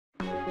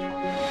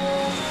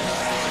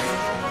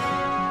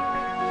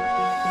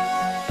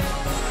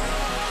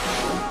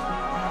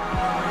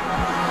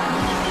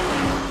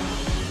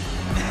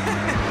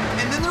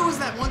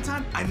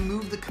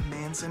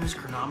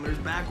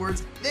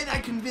I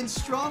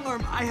convinced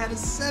Strongarm I had a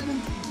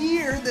 7th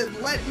gear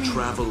that let me...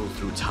 Travel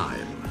through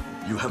time.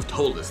 You have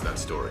told us that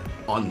story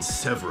on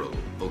several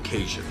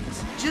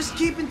occasions. Just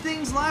keeping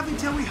things live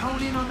until we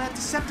hone in on that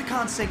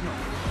Decepticon signal.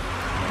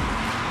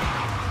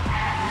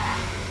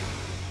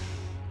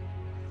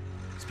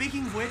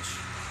 Speaking of which...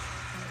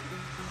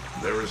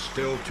 There is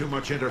still too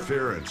much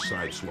interference,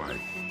 Sideswipe.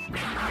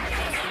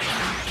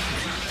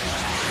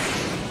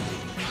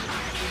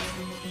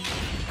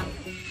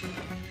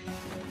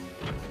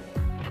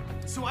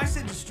 So I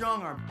said to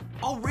Strongarm,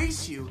 I'll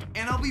race you,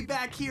 and I'll be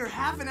back here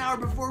half an hour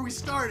before we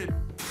started.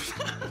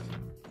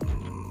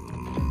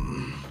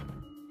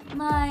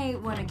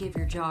 Might want to give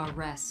your jaw a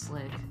rest,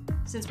 Slick.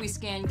 Since we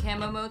scanned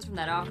camo modes from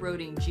that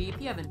off-roading Jeep,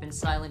 you haven't been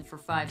silent for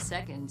 5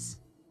 seconds.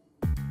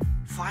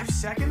 5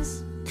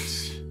 seconds?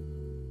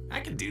 I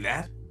can do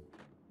that.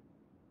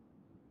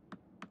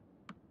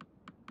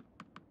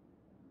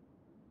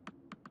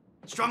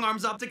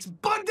 Strongarm's optics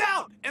bugged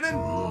out, and then...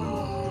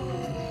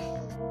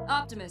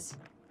 Optimus,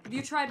 have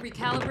you tried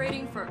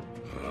recalibrating for...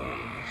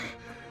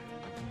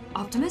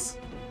 Optimus?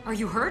 Are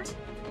you hurt?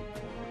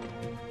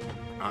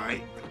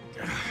 I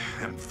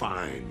am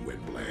fine,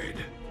 Windblade.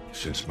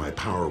 Since my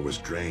power was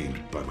drained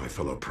by my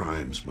fellow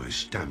Primes, my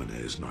stamina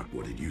is not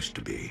what it used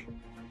to be.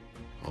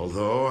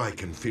 Although I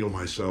can feel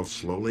myself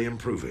slowly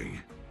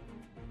improving,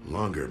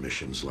 longer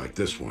missions like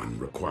this one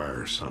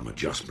require some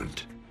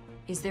adjustment.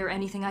 Is there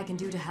anything I can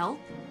do to help?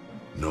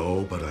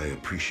 No, but I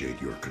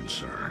appreciate your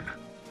concern.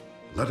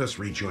 Let us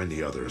rejoin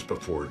the others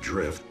before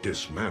Drift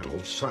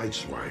dismantles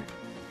Sideswipe.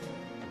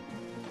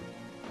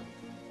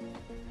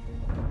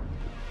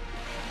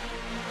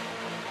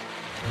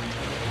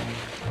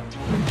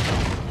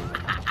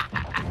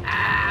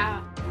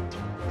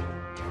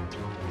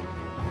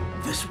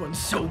 This one's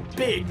so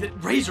big that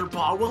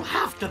Razorpaw will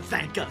have to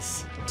thank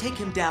us. Take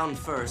him down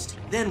first,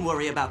 then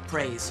worry about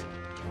praise.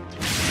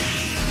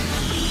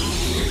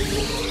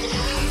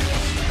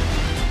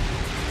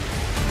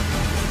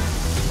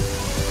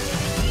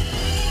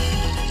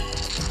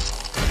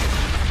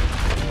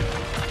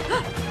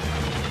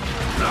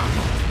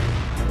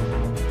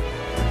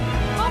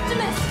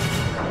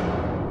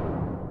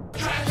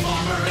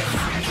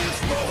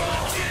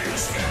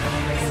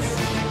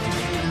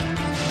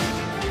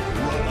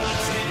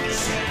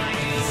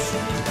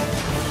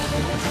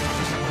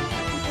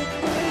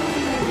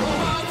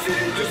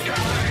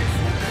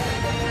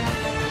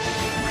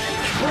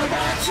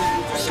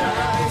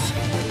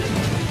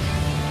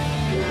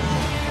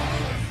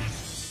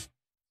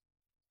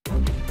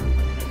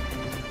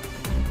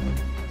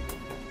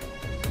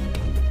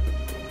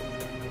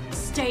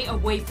 Stay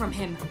away from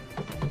him.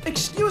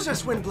 Excuse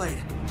us,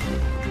 Windblade.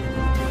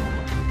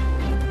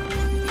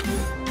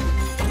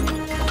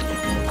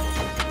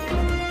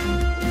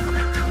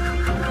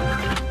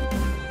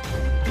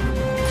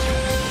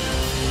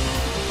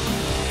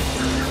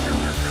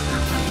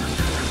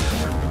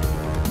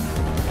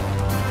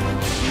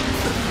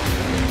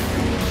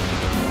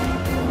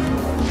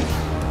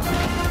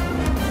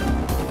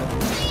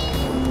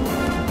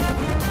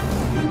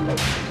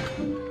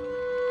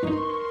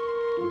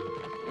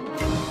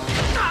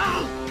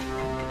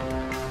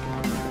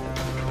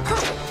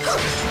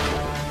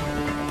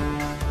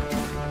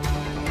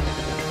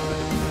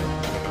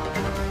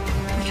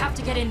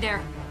 Get in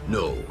there.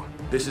 No,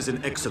 this is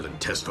an excellent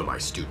test for my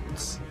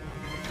students.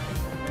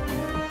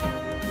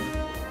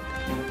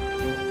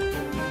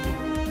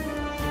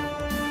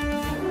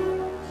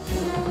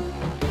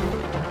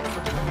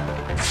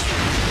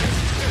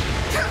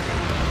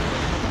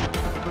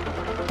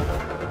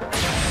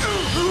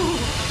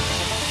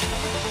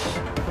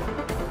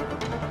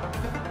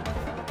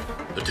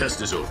 The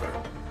test is over.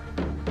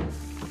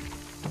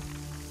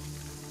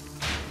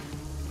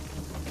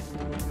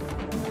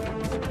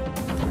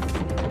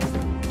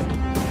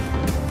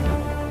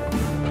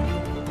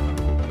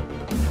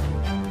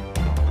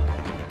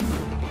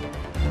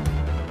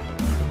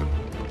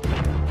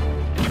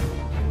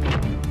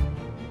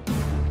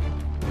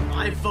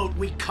 I vote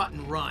we cut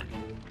and run.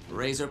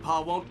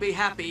 Razorpaw won't be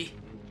happy.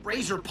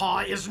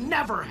 Razorpaw is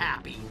never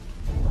happy.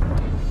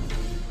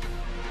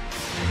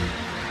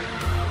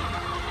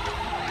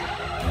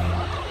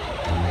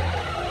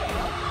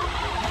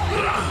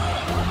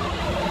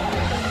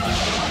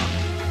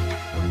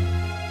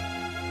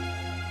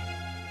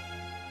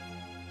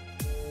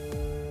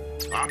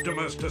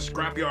 Optimus to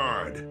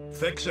scrapyard.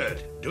 Fix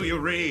it. Do you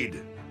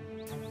read?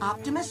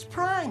 Optimus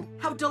Prime,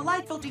 how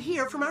delightful to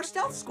hear from our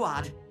stealth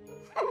squad.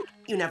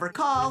 You never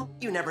call,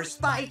 you never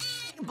spite,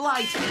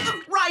 blight,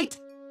 right!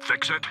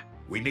 Fix it.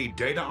 We need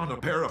data on a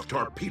pair of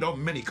torpedo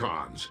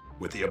minicons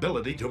with the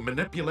ability to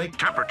manipulate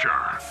temperature.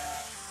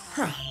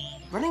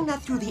 Running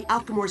that through the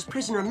Alchemor's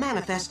prisoner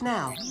manifest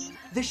now.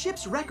 The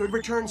ship's record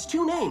returns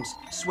 2 names,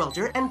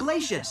 Swelter and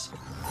Glacius.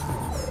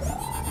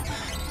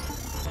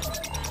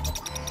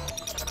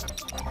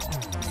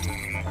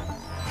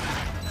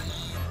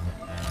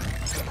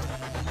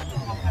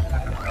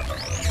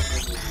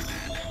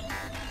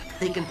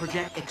 They can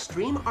project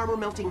extreme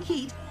armor-melting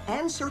heat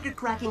and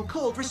circuit-cracking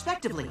cold,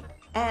 respectively.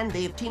 and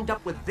they have teamed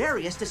up with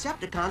various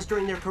Decepticons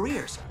during their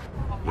careers.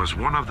 Was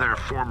one of their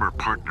former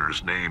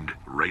partners named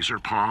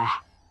Razorpaw?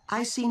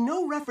 I see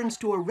no reference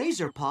to a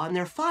Razorpaw in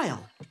their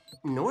file,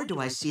 nor do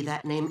I see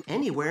that name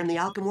anywhere in the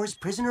Alchemor's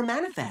prisoner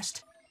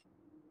manifest.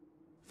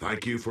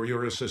 Thank you for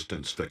your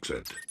assistance,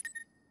 Fix-It.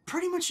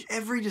 Pretty much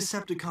every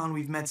Decepticon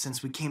we've met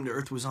since we came to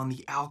Earth was on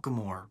the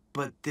Alchemor,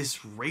 but this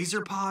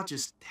Razorpaw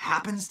just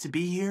happens to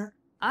be here?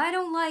 I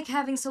don't like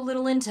having so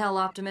little intel,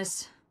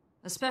 Optimus.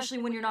 Especially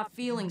when you're not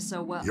feeling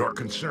so well. Your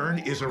concern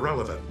is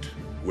irrelevant,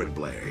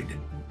 Windblade.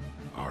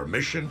 Our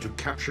mission to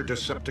capture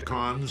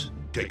Decepticons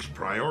takes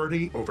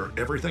priority over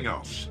everything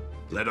else.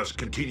 Let us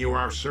continue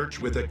our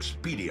search with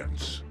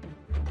expedience.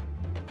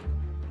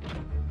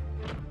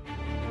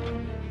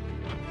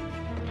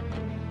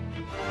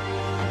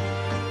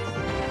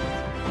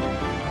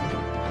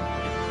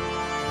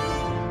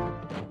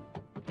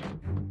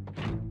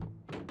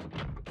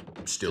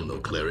 Still no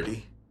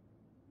clarity?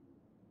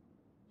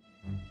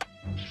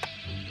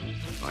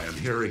 I am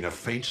hearing a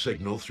faint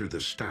signal through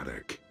the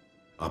static.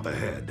 Up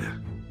ahead.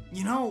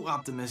 You know,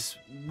 Optimus,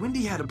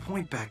 Wendy had a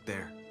point back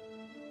there.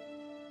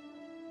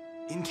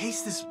 In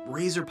case this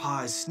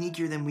Razorpaw is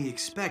sneakier than we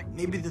expect,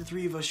 maybe the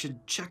three of us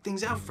should check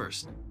things out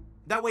first.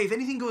 That way, if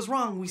anything goes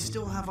wrong, we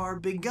still have our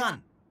big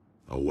gun.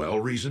 A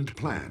well-reasoned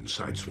plan,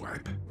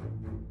 Sideswipe.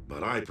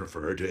 But I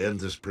prefer to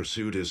end this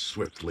pursuit as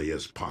swiftly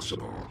as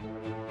possible.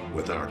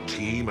 With our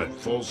team at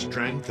full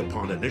strength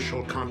upon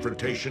initial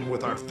confrontation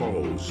with our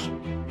foes.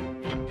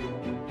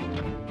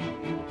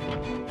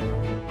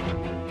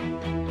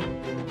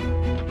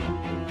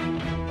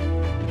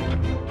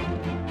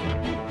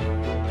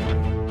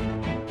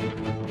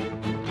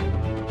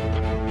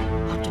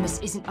 Optimus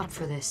isn't up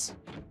for this.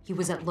 He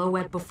was at low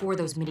ed before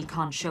those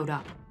mini-cons showed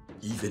up.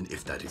 Even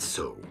if that is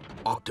so,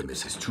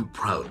 Optimus is too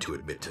proud to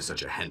admit to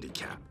such a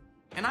handicap.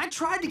 And I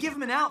tried to give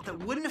him an out that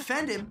wouldn't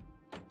offend him.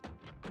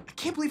 I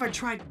can't believe I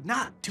tried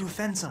not to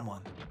offend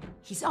someone.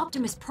 He's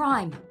Optimus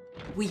Prime.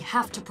 We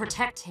have to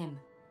protect him.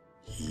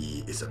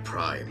 He is a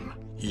Prime.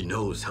 He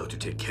knows how to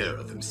take care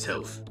of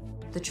himself.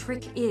 The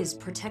trick is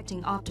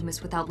protecting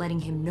Optimus without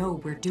letting him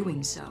know we're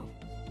doing so.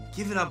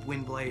 Give it up,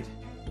 Windblade.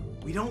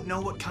 We don't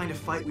know what kind of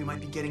fight we might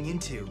be getting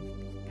into.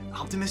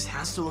 Optimus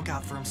has to look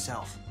out for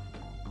himself.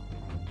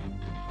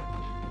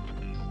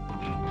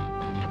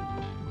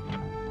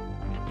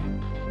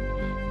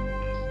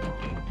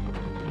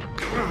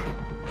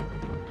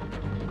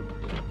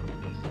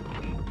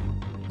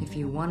 If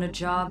you want a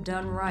job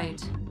done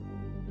right.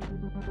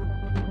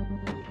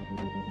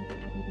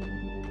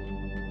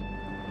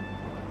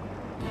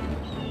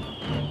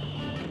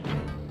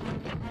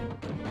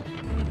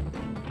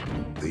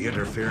 The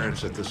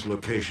interference at this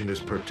location is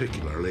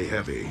particularly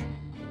heavy.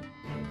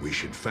 We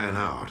should fan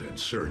out and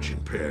search in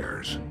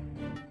pairs.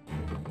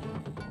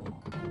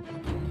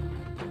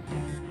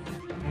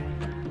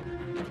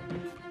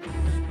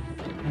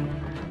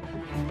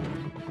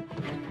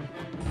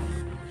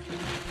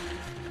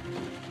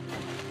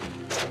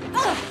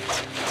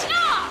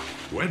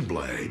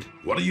 Windblade,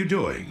 what are you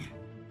doing?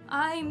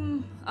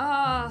 I'm,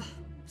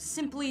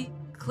 simply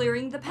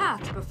clearing the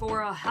path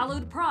before a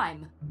hallowed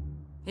Prime.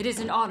 It is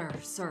an honor,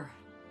 sir.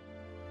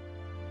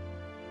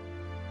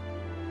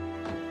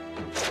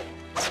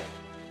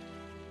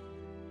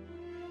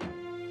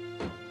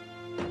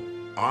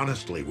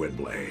 Honestly,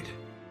 Windblade,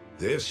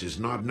 this is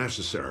not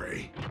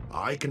necessary.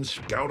 I can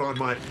scout on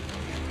my...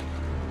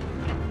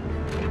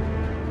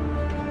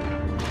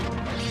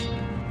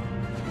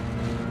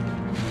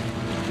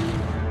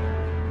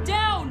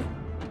 Down!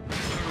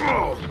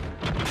 Oh!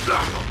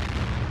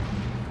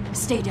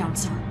 Stay down,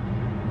 sir.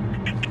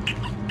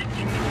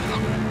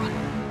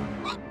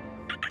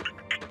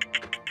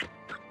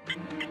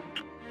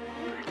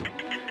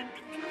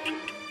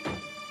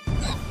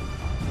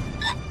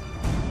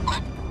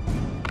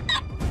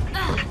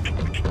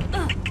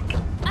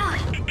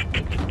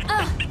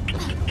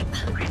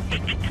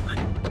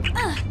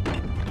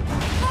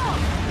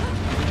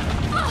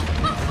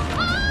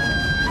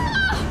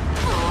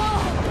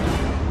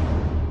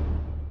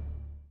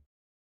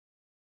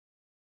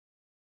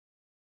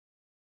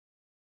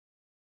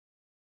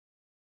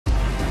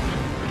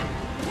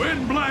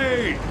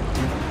 Windblade!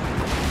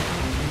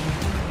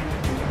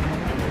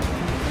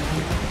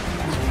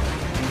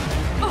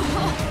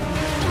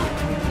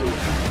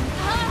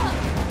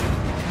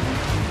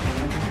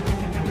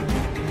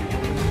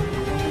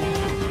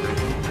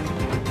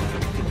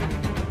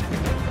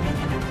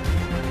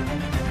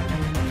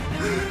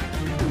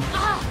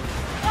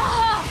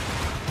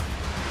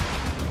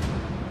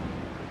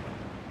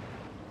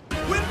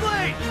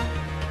 Windblade!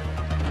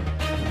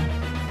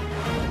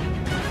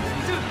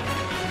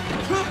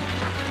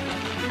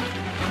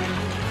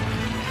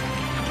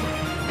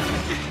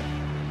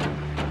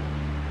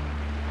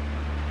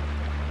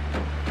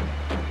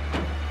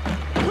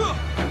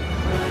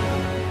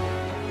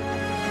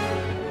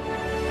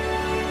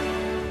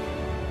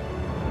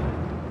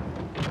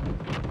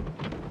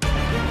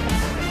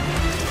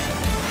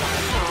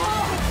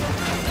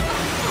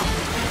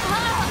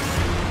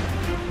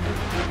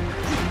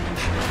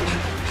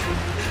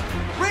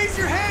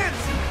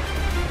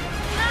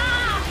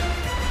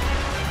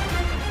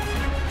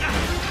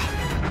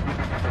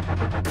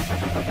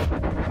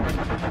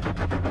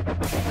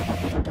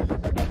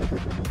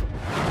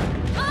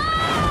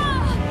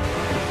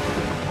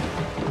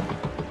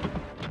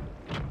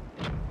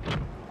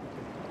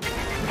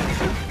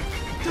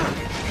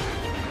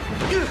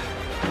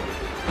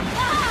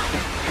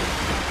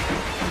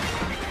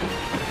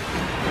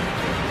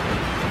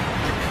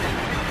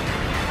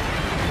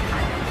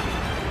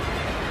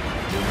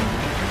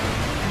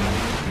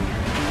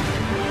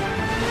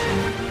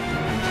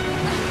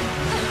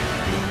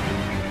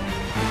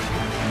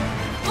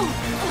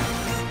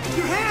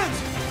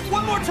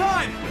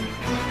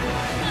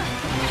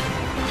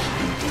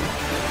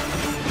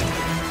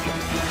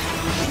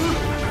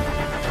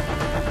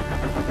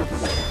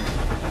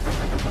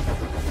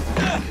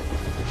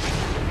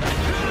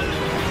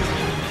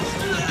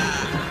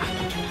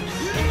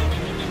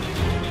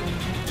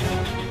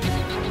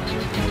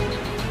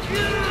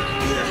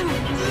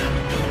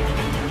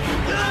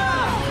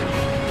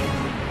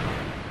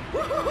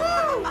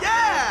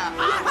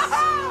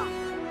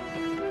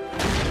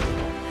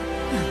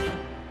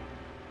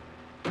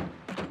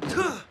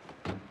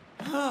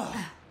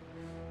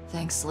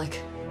 Thanks,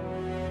 Slick.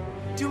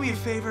 Do me a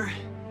favor.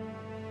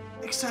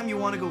 Next time you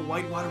want to go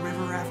whitewater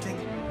river rafting,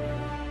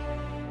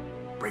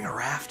 bring a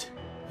raft.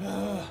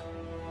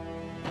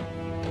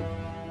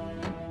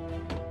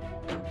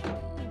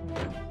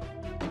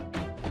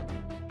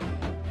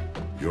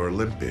 You're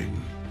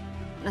limping.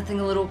 Nothing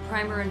a little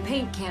primer and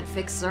paint can't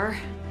fix, sir.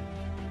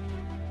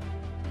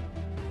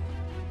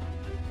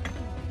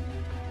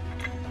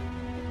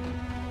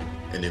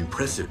 An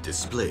impressive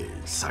display,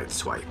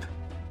 Sideswipe.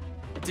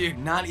 Dude,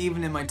 not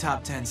even in my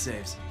top 10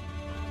 saves.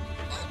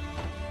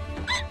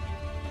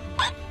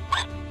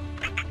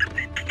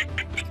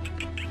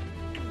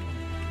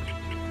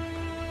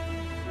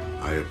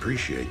 I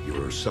appreciate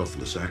your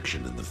selfless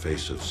action in the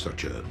face of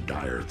such a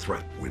dire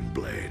threat,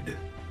 Windblade.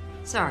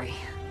 Sorry.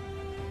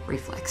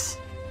 Reflex.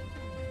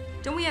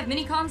 Don't we have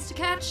mini-cons to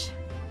catch?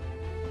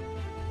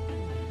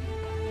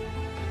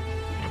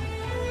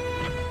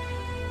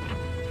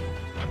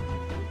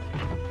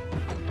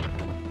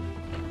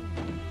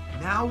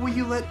 Now will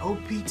you let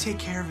OP take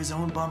care of his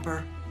own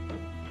bumper?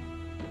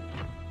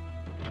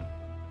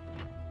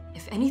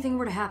 If anything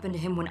were to happen to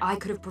him when I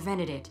could have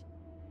prevented it,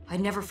 I'd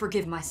never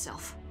forgive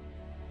myself.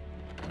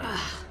 Ugh.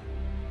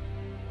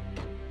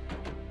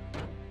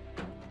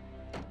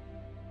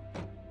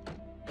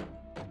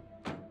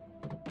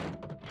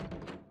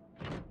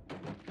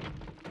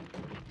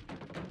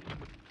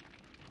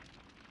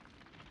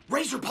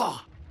 Razorpaw!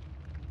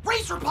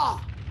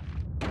 Razorpaw!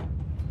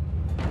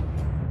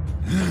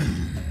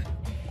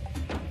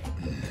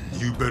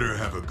 You better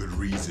have a good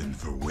reason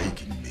for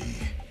waking me.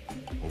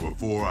 Or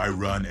before I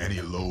run any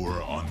lower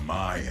on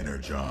my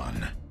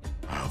energon,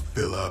 I'll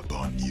fill up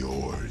on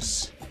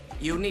yours.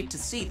 You need to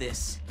see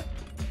this.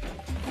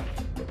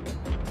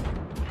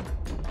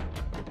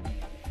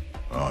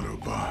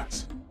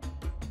 Autobots.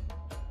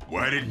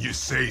 Why didn't you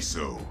say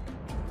so?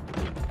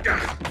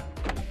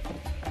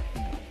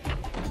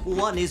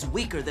 One is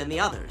weaker than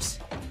the others.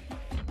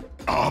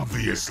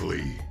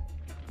 Obviously.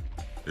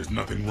 There's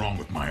nothing wrong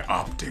with my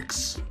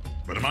optics.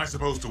 But am I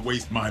supposed to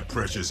waste my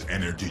precious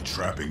energy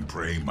trapping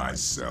prey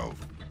myself?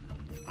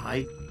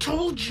 I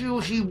told you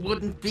he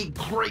wouldn't be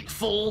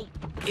grateful.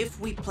 If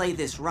we play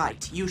this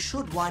right, you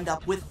should wind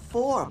up with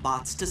 4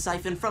 bots to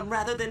siphon from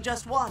rather than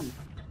just one.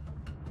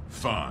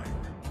 Fine.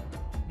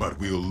 But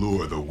we'll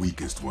lure the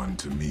weakest one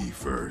to me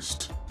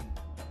first.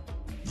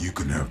 You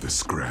can have the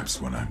scraps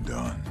when I'm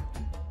done.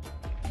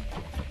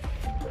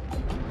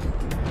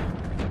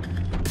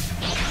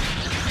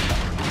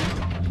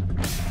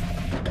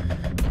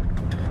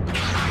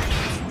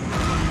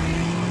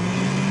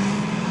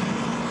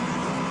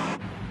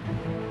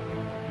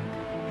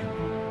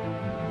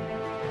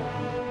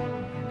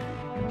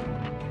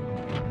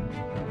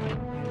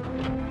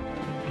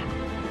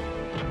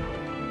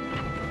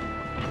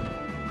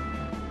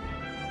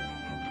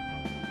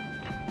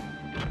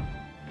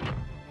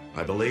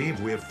 I believe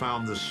we have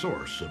found the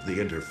source of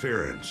the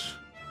interference.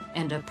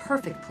 And a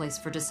perfect place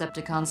for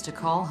Decepticons to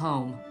call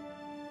home.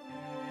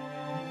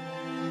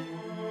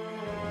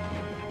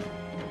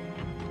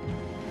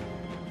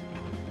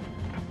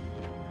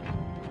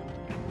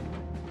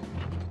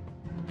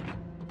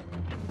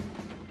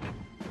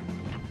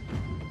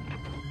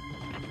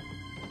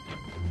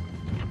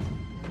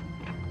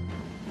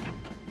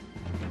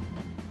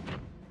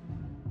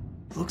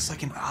 Looks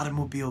like an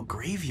automobile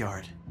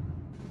graveyard.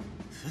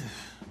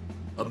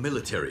 A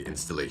military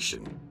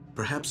installation,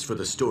 perhaps for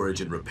the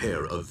storage and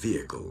repair of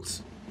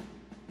vehicles.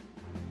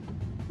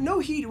 No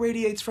heat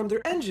radiates from their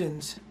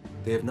engines.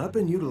 They have not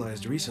been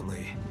utilized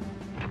recently.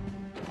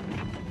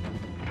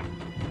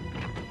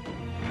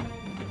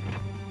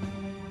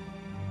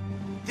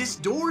 This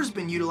door's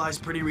been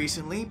utilized pretty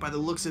recently by the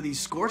looks of these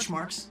scorch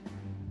marks.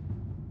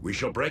 We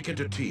shall break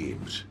into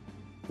teams.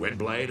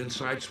 Windblade and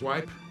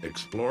Sideswipe,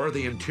 explore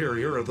the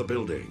interior of the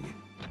building.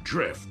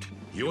 Drift,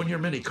 you and your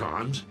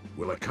minicons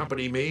will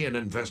accompany me and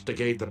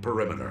investigate the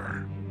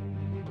perimeter.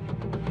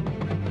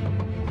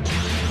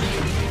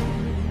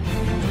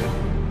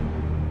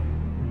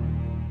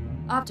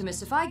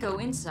 Optimus, if I go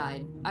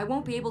inside, I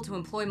won't be able to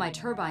employ my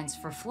turbines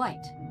for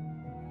flight.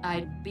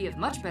 I'd be of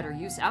much better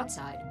use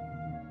outside.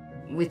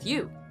 With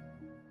you.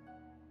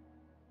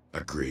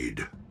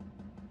 Agreed.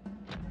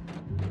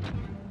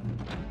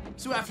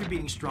 So after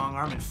beating Strong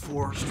Arm in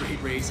 4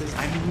 straight races,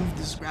 I moved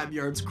the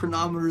scrapyard's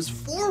chronometers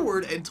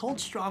forward and told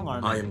Strong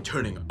Arm... I am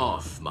turning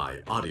off my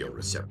audio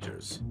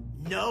receptors.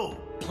 No,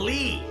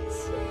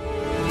 please.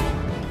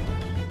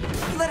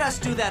 Let us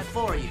do that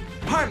for you,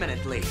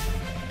 permanently.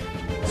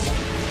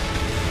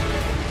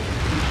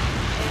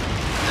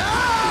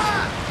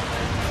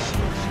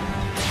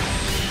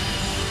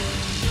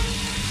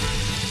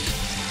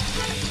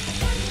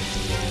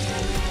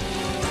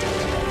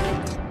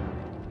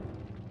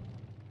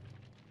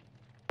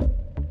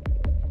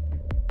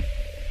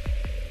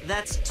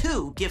 That's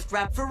 2 gift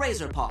wrap for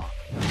Razorpaw.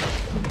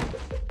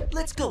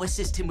 Let's go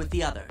assist him with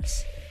the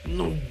others.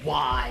 No,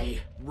 why?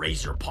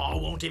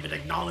 Razorpaw won't even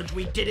acknowledge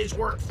we did his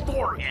work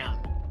for him.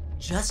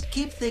 Just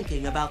keep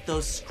thinking about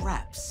those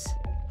scraps.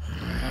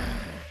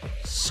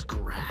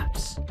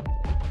 Scraps.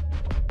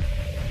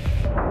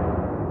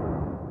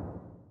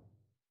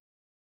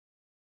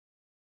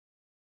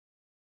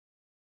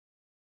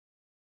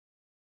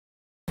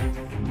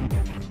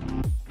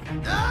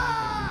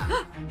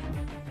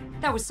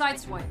 That was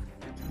Sideswipe.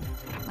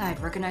 I'd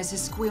recognize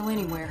his squeal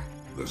anywhere.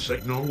 The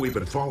signal we've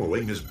been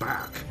following is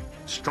back,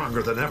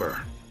 stronger than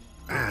ever.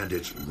 And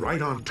it's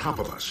right on top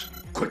of us.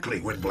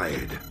 Quickly,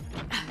 Windblade.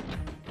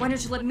 Why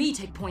don't you let me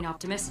take point,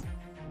 Optimus?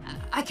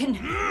 I can...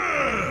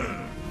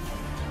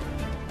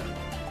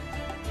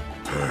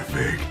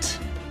 Perfect.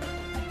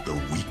 The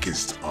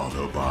weakest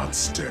Autobot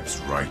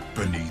steps right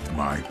beneath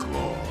my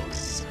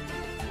claws.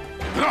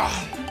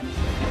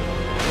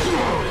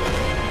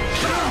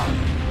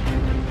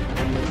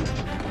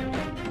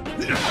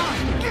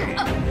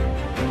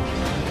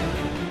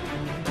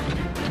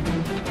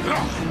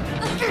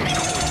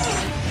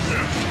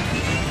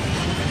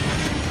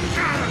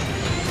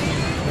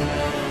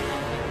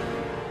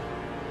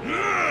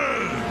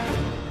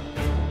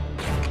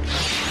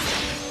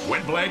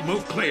 Windblade,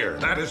 move clear.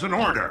 That is an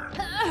order.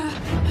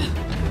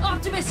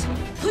 Optimus,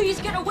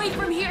 please get away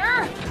from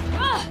here!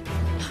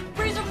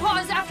 Razor Paw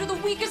is after the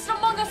weakest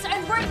among us,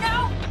 and right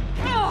now,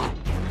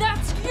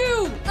 that's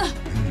you!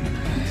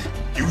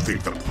 You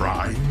think the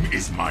Prime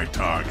is my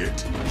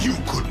target? You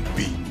couldn't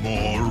be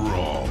more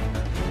wrong.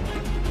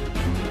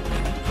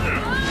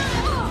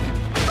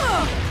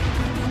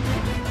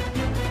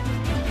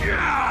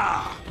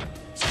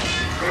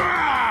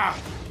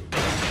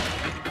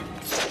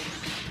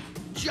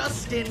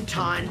 Just in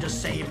time to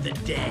save the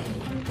day.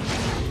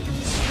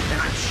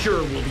 And I'm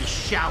sure we'll be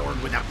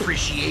showered with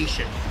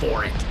appreciation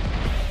for it.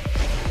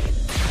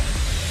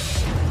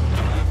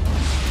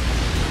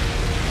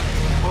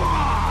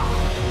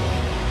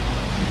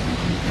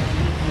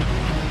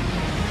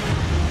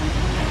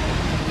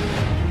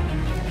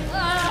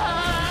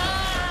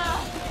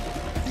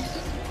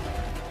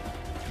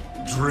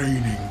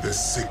 Draining the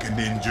sick and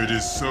injured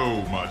is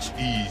so much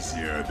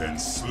easier than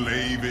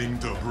slaving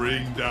to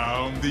bring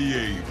down the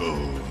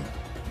able.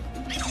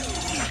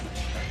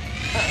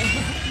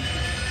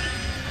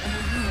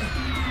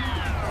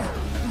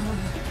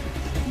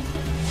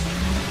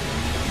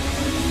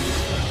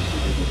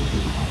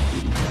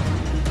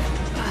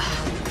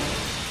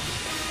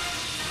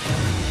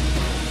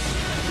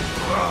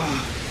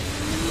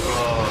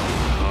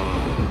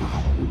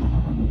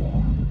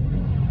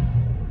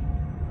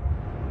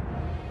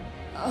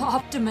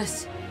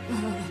 Optimus.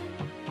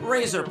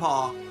 Razor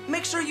Paw,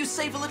 make sure you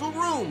save a little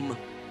room.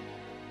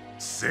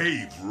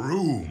 Save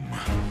room?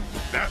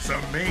 That's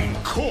a main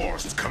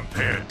course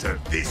compared to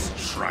this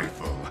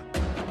trifle.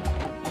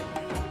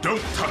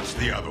 Don't touch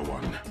the other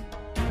one.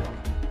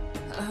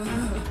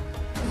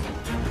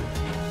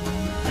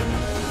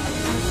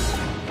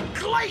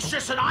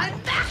 Glacius and I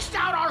maxed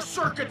out our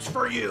circuits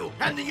for you,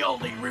 and the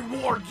only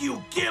reward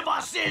you give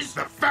us is...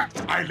 The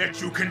fact I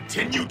let you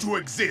continue to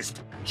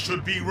exist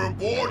should be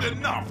reward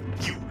enough,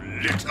 you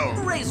little...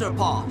 Razor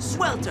Paw,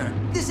 Swelter,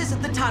 this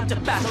isn't the time to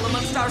battle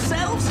amongst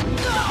ourselves.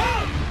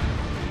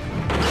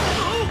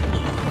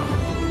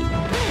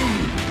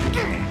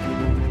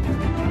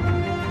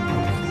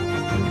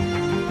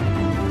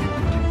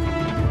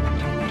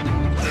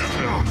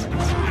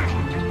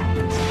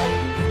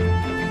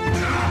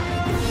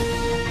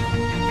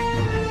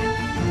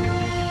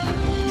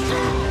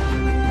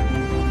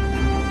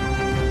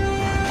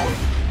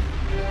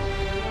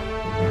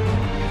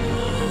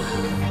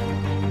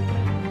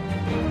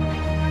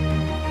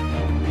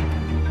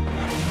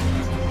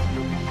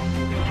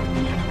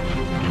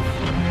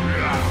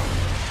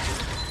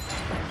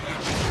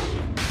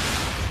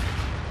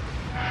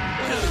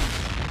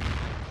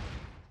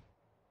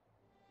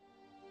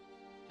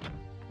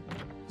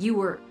 You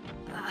were...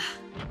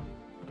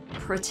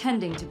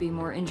 pretending to be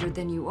more injured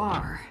than you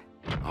are.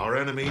 Our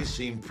enemies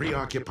seem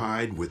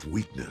preoccupied with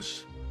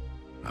weakness.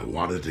 I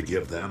wanted to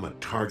give them a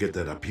target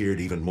that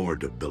appeared even more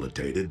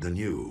debilitated than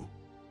you.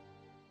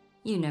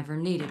 You never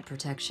needed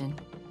protection.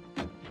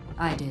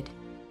 I did.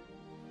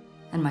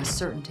 And my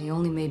certainty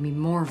only made me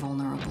more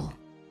vulnerable.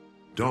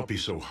 Don't be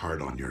so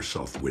hard on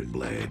yourself,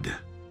 Windblade.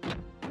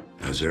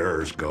 As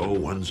errors go,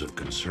 ones of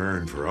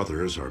concern for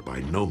others are by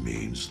no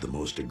means the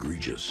most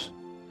egregious.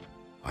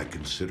 I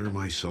consider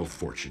myself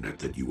fortunate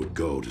that you would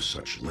go to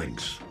such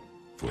lengths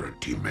for a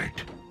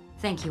teammate.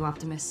 Thank you,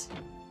 Optimus.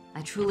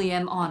 I truly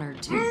am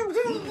honored to...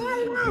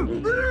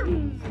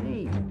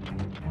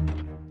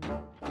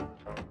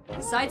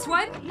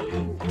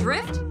 Sideswipe?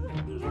 Drift?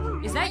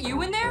 Is that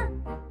you in there?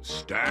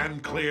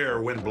 Stand clear,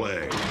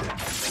 Windblade.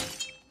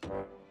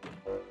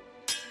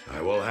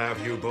 I will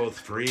have you both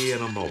free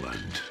in a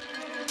moment.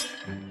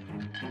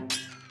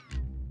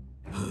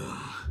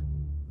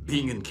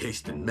 Being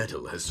encased in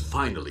metal has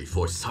finally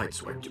forced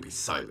Sideswipe to be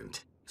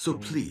silent. So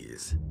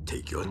please,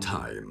 take your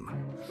time.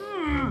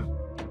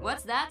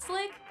 What's that,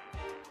 Slick?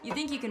 You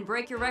think you can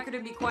break your record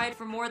and be quiet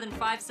for more than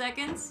 5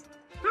 seconds?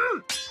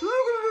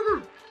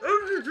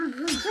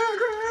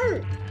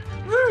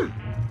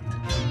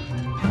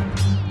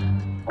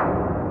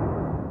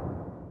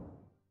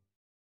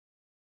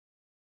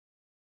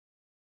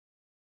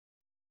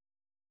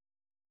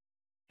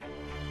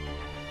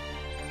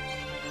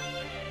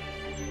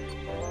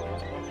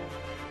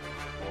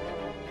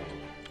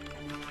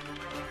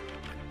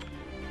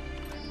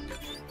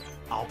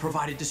 I'll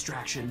provide a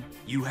distraction.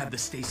 You have the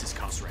stasis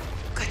cuffs ready.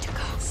 Good to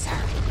go, sir.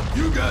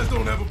 You guys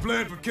don't have a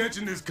plan for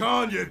catching this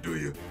con yet, do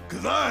you?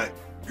 'Cause I...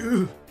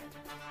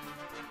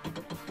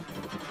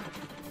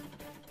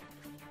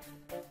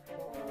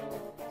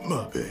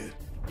 My bad.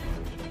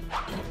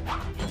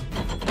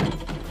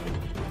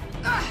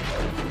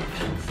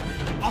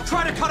 I'll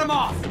try to cut him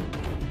off!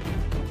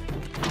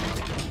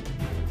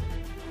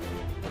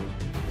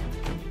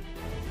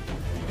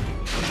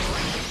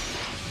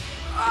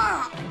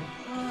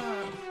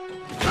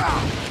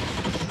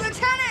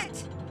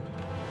 Lieutenant!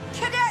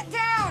 Cadet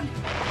down!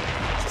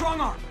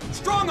 Strong arm!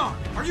 Strong arm!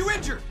 Are you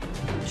injured?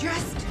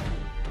 Just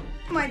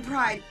my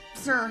pride,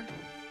 sir.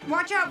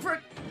 Watch out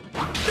for...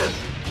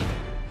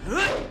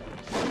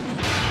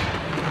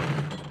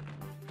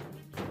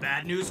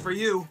 Bad news for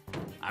you.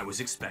 I was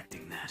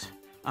expecting that.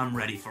 I'm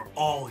ready for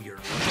all your...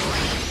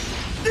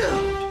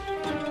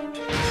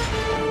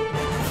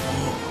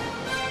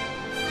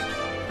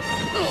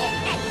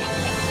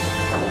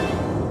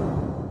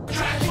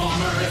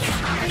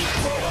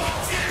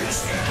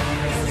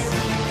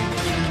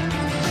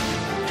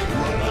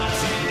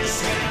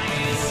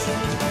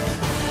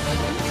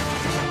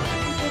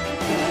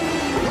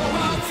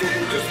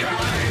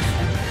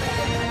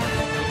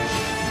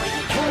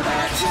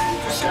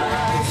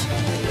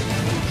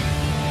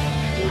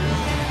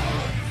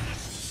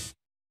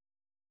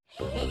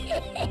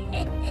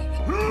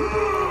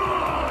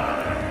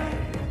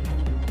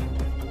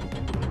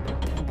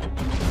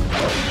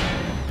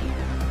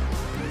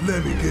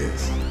 Let me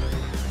guess.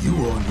 You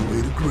on your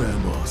way to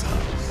Grandma's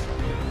house.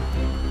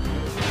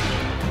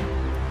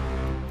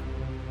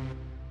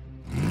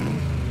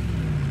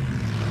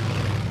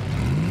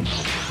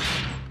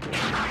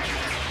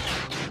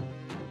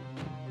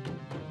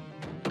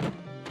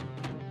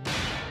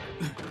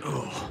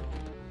 Oh,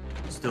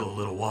 still a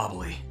little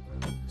wobbly.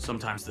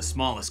 Sometimes the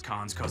smallest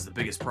cons cause the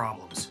biggest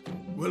problems.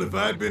 Well, if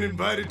I'd been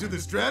invited to the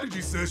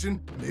strategy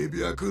session,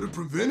 maybe I could have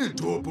prevented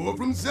Torpor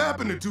from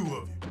zapping the two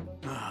of you.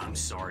 I'm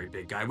sorry,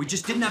 big guy. We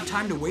just didn't have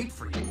time to wait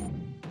for you.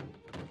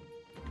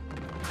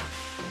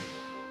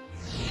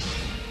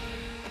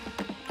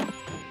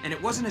 And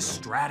it wasn't a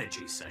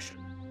strategy session.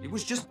 It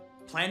was just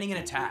planning an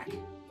attack.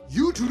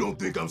 You two don't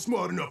think I'm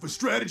smart enough for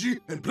strategy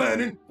and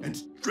planning and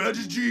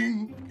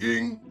strategying?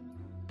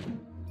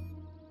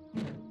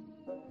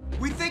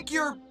 We think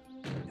you're...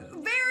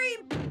 Very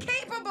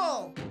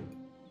capable!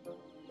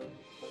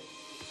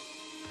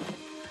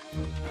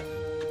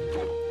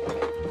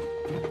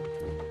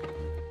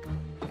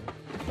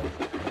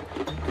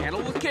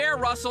 Handle with care,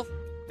 Russell.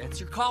 That's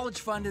your college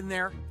fund in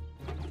there.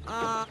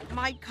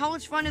 My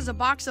college fund is a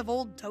box of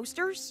old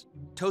toasters?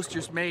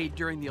 Toasters made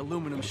during the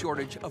aluminum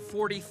shortage of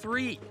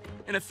 '43.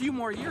 In a few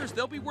more years,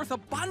 they'll be worth a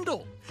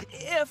bundle,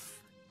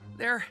 if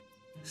they're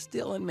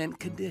still in mint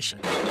condition.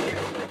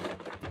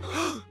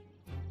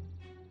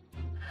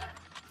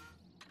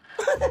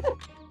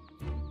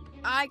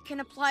 I can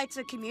apply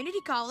to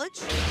community college.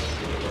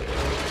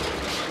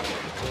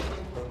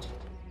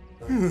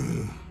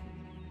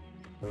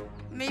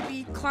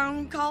 Maybe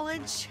clown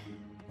college?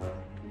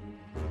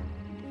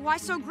 Why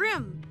so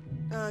grim?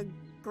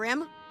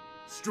 Grim?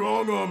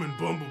 Strong Arm and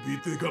Bumblebee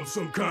think I'm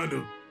some kind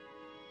of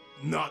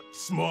not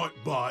smart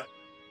bot.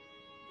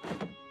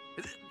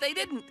 They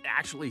didn't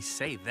actually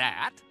say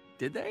that,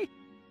 did they?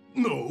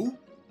 No,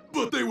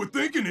 but they were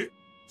thinking it.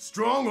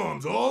 Strong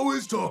Arm's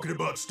always talking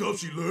about stuff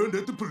she learned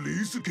at the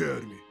police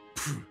academy.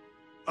 Phew,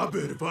 I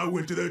bet if I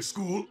went to that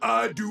school,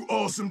 I'd do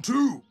awesome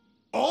too.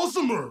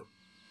 Awesomer!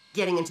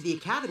 Getting into the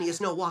academy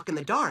is no walk in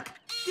the dark.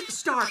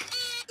 Stark,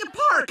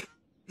 park!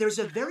 There's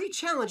a very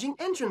challenging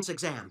entrance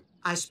exam.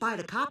 I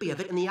spied a copy of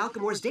it in the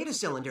Alchemor's data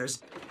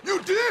cylinders.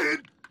 You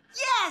did?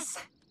 Yes!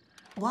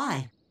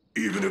 Why?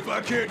 Even if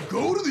I can't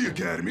go to the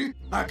academy,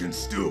 I can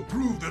still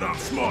prove that I'm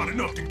smart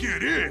enough to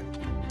get in.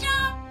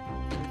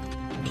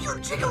 You're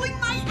jiggling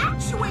my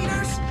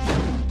actuators!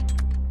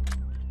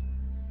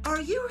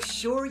 Are you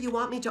sure you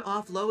want me to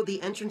offload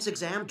the entrance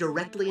exam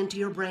directly into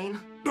your brain?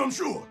 I'm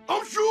sure.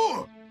 I'm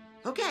sure!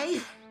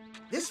 Okay.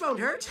 This won't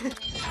hurt.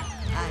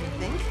 I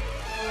think.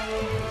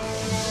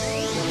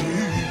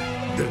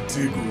 That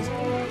tickles.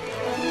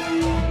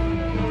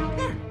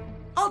 There.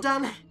 All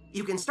done.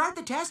 You can start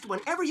the test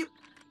whenever you...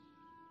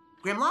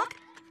 Grimlock?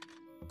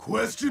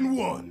 Question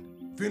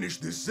 1. Finish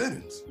this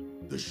sentence.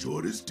 The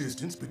shortest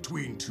distance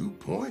between 2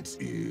 points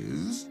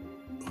is...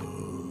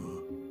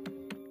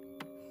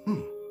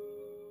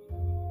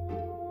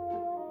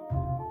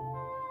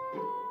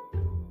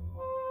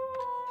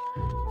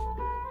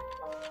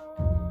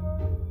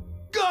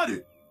 Got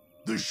it!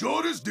 The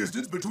shortest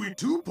distance between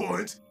 2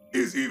 points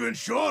is even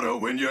shorter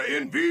when you're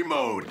in V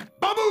mode.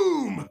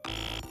 Ba-boom!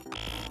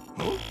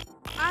 Huh?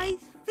 I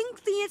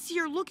think the answer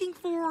you're looking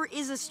for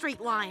is a straight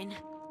line.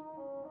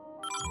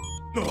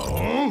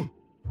 Oh,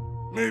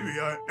 maybe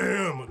I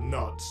am a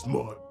not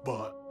smart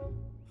bot.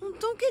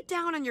 Don't get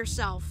down on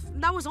yourself.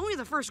 That was only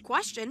the first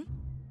question.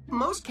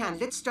 Most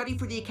candidates study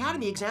for the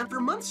academy exam for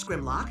months,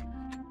 Grimlock.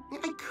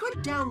 I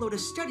could download a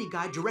study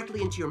guide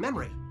directly into your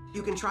memory.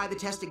 You can try the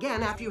test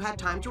again after you had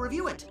time to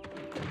review it.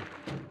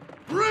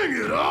 Bring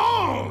it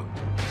on!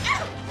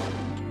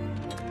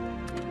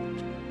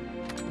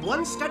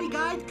 One study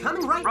guide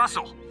coming right...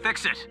 Russell,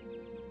 fix it.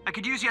 I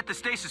could use you at the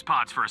stasis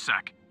pods for a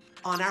sec.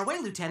 On our way,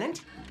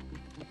 Lieutenant.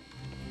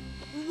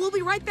 We'll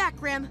be right back,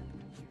 Grim.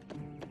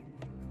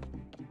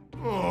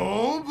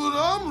 Oh, but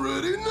I'm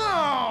ready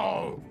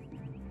now!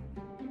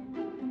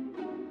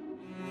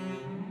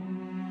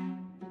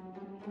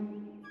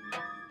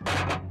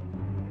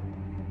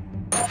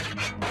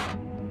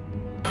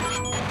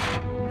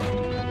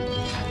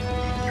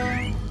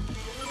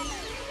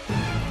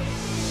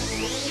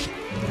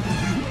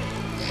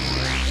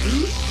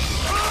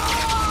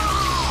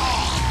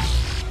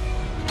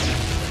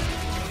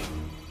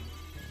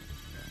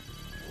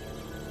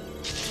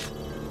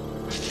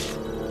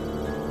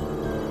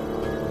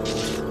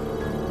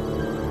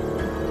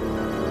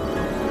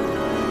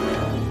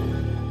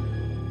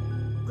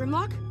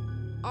 Grimlock?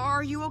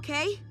 Are you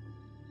okay?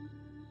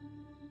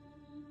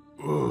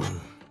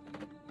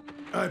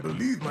 I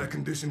believe my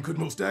condition could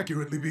most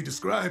accurately be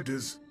described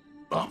as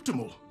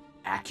optimal.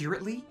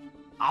 Accurately?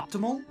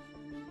 Optimal?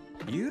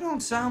 You don't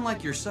sound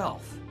like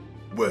yourself.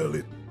 Well,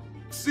 it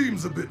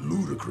seems a bit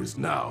ludicrous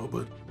now,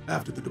 but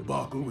after the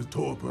debacle with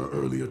Torpor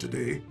earlier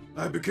today,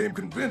 I became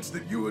convinced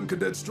that you and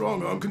Cadet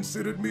Strongarm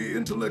considered me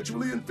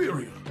intellectually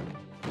inferior.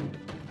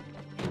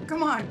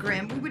 Come on,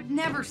 Grim. We would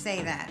never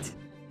say that.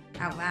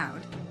 Out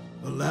loud.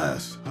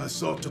 Alas, I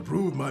sought to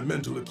prove my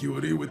mental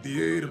acuity with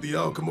the aid of the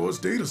Alchemor's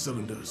data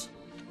cylinders.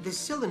 The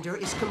cylinder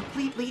is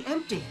completely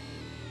empty.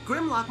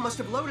 Grimlock must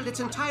have loaded its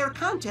entire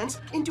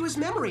contents into his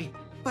memory.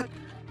 But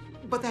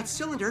that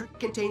cylinder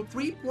contained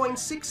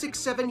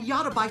 3.667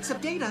 yottabytes of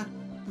data.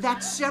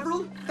 That's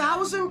several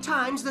thousand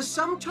times the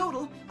sum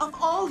total of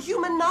all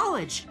human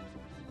knowledge.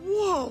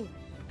 Whoa!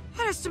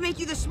 That has to make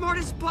you the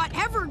smartest bot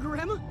ever,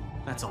 Grim.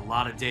 That's a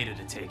lot of data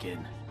to take in.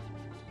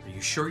 Are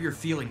you sure you're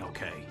feeling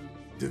okay?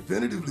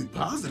 Definitively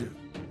positive.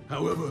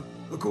 However,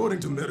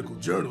 according to medical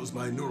journals,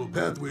 my neural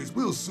pathways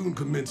will soon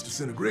commence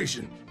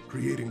disintegration,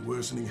 creating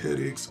worsening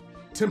headaches,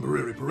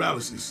 temporary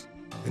paralysis,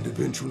 and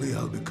eventually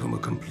I'll become a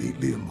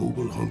completely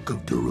immobile hunk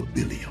of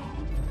durabilium.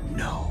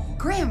 No.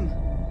 Grim!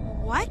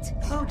 What?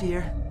 Oh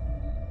dear.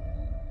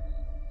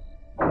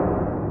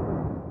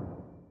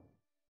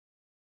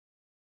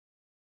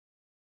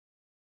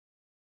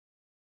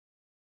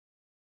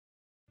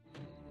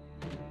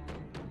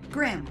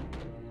 Grim,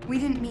 we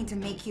didn't mean to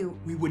make you...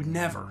 We would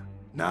never.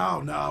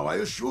 Now, I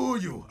assure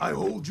you, I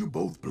hold you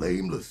both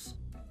blameless.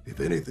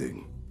 If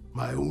anything,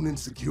 my own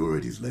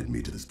insecurities led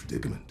me to this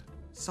predicament.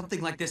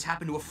 Something like this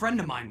happened to a friend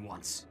of mine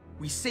once.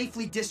 We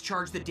safely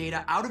discharged the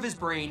data out of his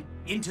brain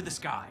into the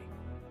sky.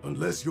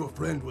 Unless your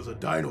friend was a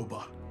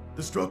dinobot,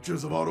 the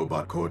structures of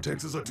Autobot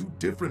cortexes are too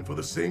different for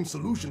the same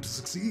solution to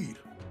succeed.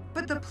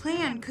 But the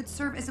plan could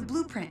serve as a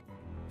blueprint.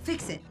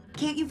 Fix it.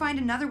 Can't you find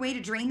another way to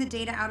drain the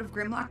data out of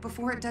Grimlock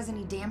before it does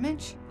any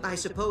damage? I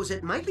suppose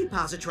it might be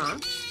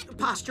positron.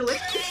 Postulate.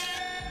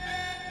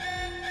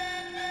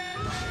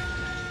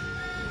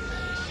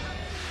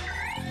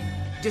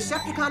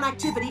 Decepticon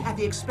activity at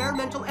the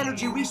Experimental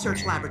Energy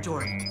Research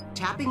Laboratory.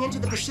 Tapping into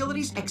the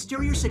facility's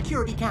exterior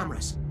security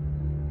cameras.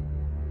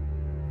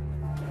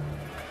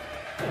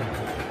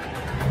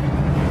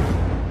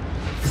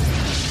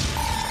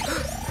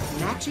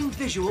 Matching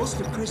visuals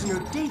to prisoner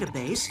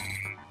database.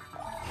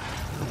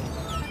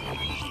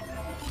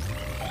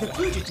 The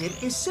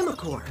fugitive is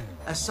Simicor,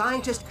 a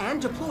scientist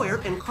and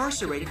deployer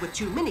incarcerated with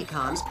two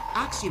minicons,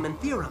 Axiom and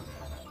Theorem.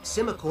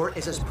 Simicor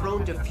is as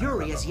prone to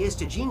fury as he is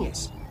to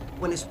genius.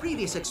 When his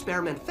previous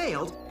experiment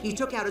failed, he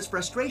took out his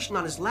frustration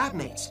on his lab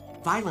mates,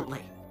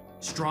 violently.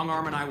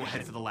 Strongarm and I will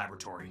head for the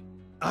laboratory.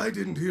 I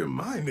didn't hear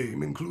my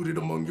name included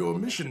among your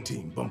mission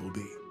team,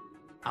 Bumblebee.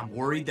 I'm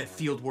worried that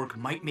field work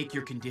might make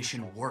your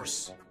condition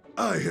worse.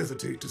 I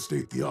hesitate to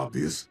state the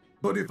obvious,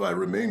 but if I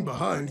remain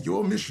behind,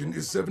 your mission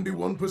is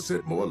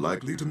 71% more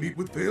likely to meet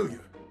with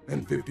failure,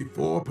 and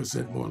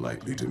 54% more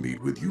likely to meet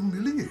with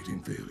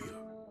humiliating failure.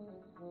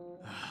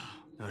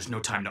 There's no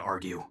time to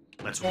argue.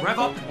 Let's rev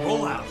up and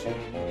roll out.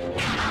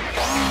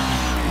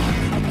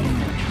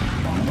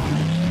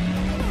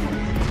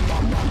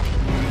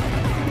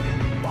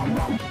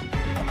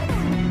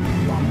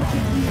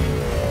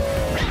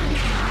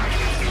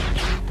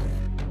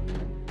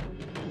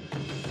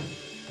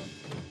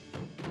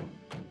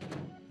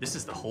 This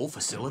is the whole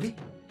facility?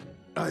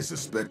 I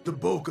suspect the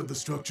bulk of the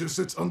structure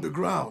sits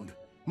underground.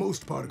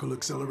 Most particle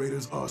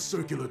accelerators are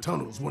circular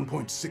tunnels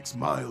 1.6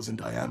 miles in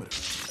diameter.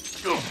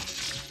 Ugh.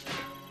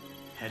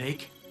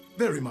 Headache?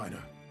 Very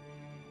minor.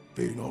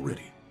 Fading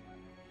already.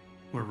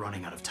 We're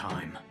running out of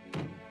time.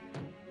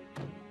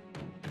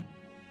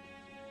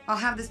 I'll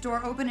have this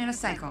door open in a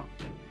cycle.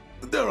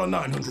 There are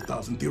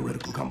 900,000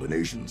 theoretical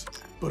combinations,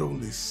 but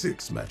only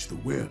 6 match the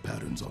wear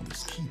patterns on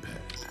this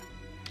keypad.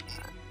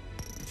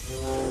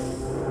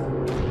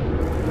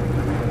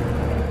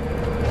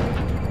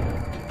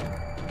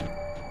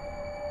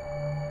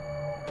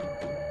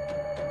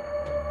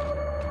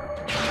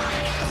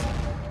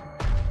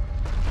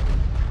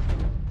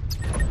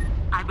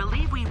 I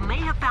believe we may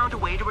have found a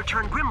way to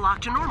return Grimlock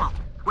to normal.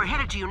 We're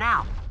headed to you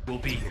now. We'll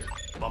be here.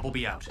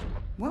 Bumblebee out.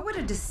 What would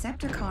a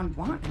Decepticon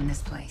want in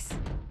this place?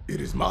 It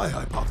is my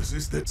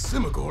hypothesis that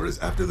Simicore is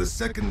after the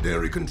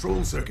secondary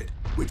control circuit,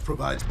 which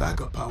provides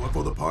backup power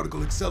for the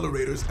particle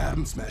accelerator's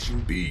atom-smashing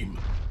beam.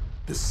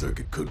 This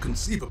circuit could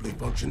conceivably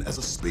function as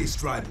a space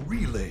drive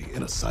relay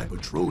in a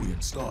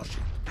Cybertronian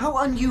starship. How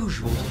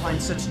unusual to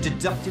find such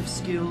deductive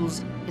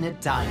skills in a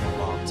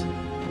dinobot.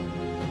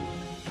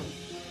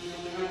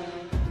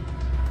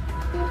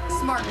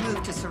 Smart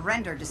move to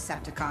surrender,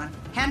 Decepticon.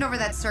 Hand over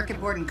that circuit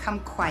board and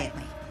come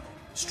quietly.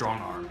 Strong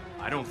arm.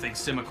 I don't think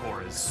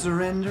Simicore is...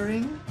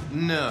 Surrendering?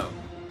 No.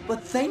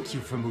 But thank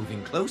you for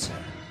moving closer.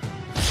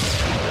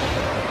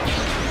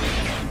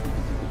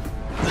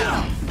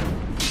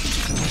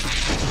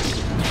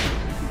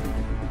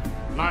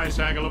 Nice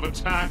angle of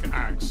attack,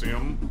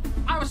 Axiom.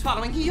 I was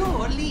following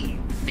your lead,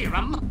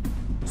 Theorem.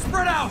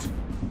 Spread out!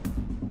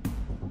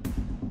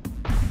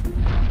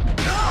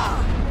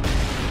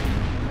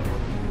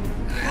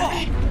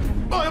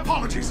 My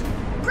apologies!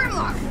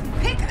 Grimlock,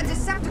 pick a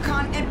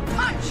Decepticon and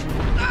punch!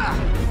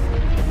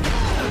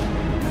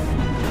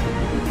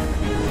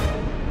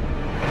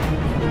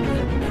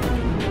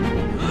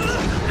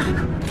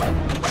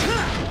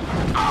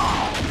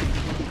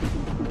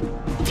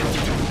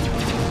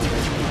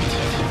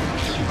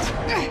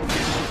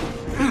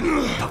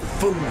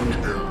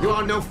 Buffoon! You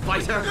are no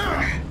fighter!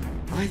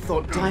 I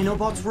thought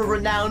Dinobots were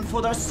renowned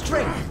for their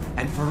strength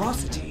and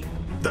ferocity.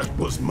 That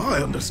was my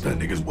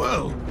understanding as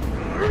well.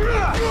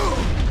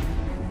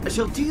 I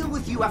shall deal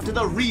with you after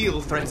the real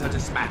threats are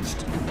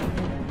dispatched.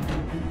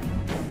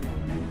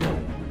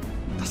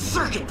 The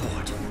circuit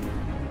board!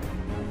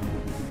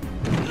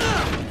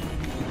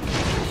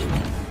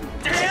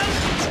 Stand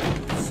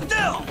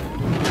still!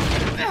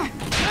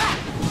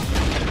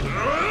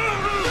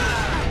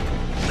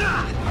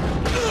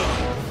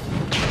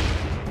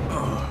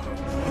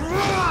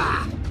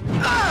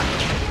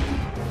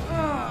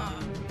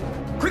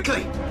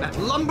 Quickly! That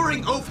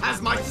lumbering oaf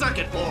has my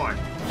circuit board!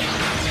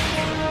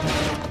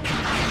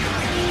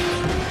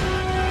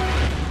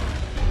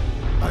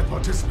 I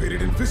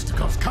participated in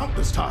fisticuffs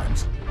countless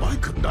times. Why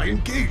couldn't I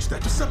engage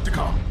that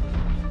Decepticon?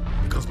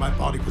 Because my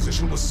body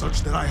position was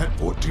such that I had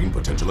 14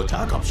 potential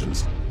attack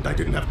options, and I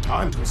didn't have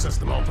time to assess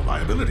them all for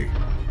viability.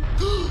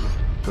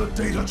 The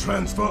data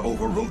transfer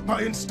overrode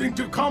my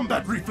instinctive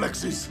combat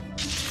reflexes.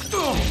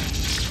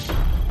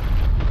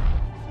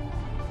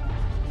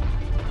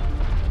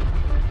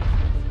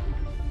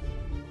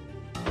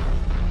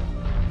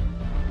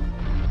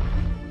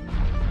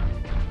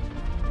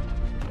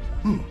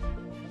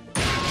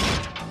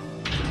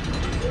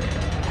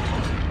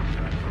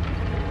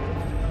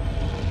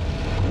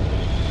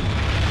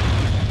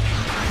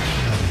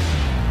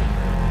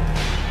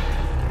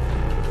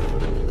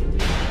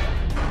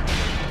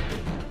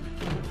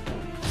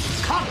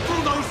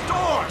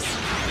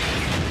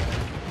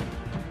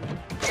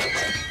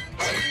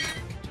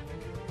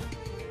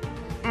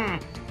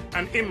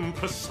 An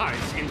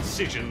imprecise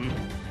incision.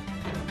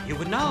 You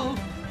would know.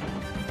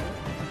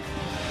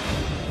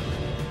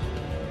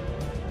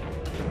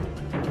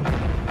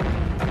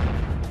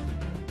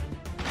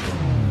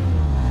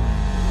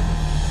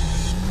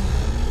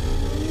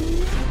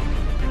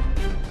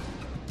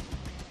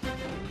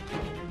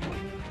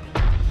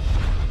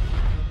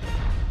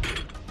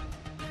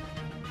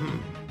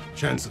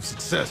 Chance of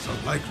success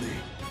unlikely.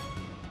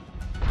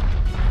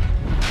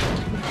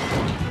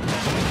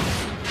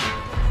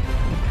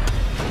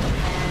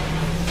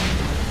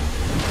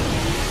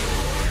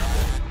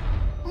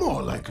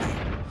 More likely,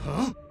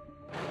 huh?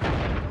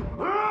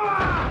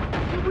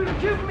 You will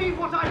give me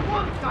what I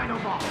want,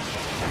 Dinobot!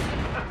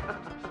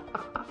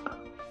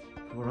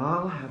 Or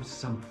I'll have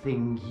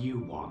something you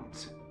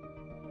want.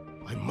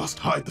 I must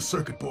hide the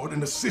circuit board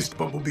and assist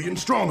Bumblebee in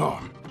strong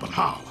arm. But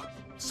how?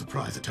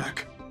 Surprise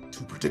attack.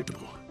 Too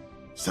predictable.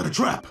 Set a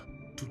trap.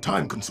 Too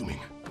time consuming.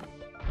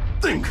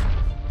 Think!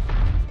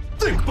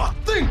 Think, Bot,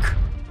 think!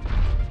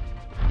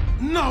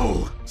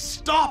 No!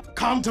 Stop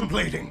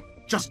contemplating!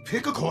 Just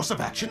pick a course of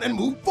action and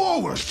move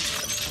forward!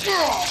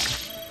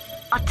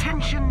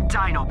 Attention,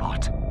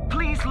 Dinobot.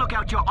 Please look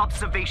out your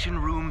observation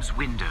room's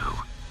window.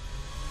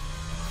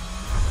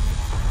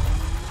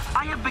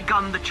 I have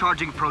begun the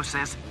charging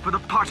process for the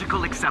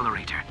particle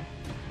accelerator.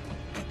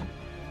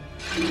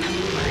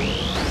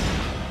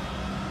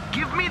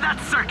 Give me that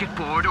circuit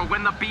board, or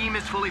when the beam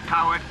is fully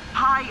powered,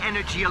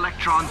 high-energy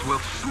electrons will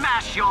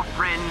smash your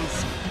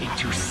friends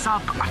into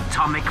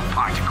subatomic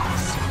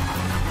particles.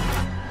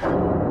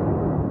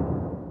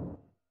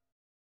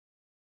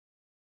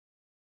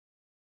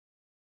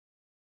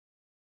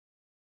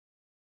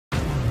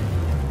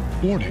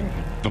 Warning.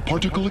 The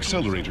particle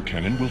accelerator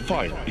cannon will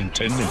fire in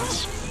 10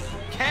 minutes.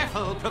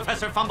 Careful,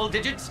 Professor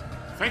Fumbledigits.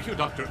 Thank you,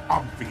 Dr.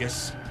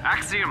 Obvious.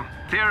 Axiom,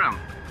 Theorem,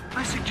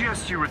 I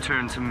suggest you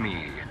return to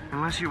me,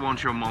 unless you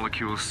want your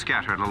molecules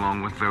scattered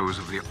along with those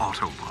of the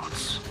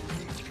Autobots.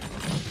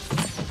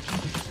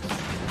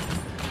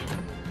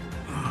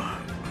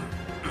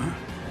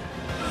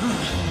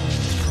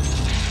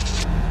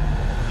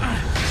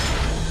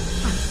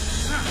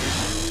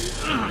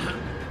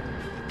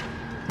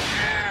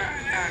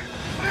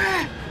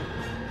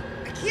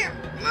 can't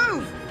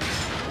move!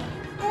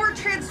 Or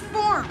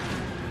transform!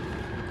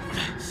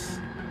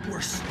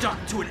 We're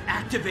stuck to an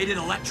activated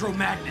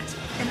electromagnet.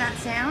 And that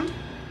sound?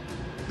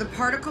 The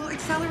particle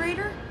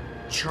accelerator?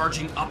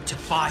 Charging up to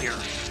fire.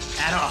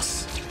 At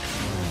us.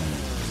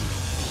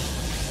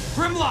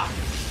 Grimlock!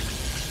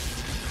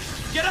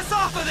 Get us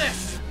off of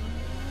this!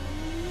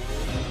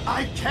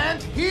 I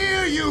can't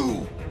hear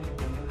you!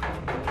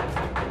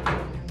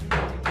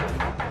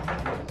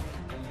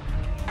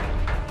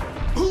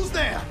 Who's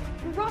there?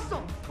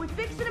 Russell, with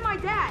Vixen and my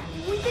dad,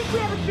 we think we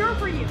have a cure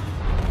for you.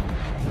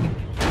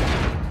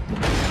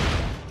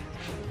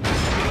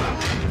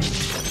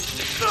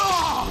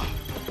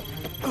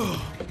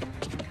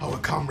 Our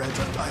comrades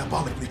are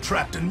diabolically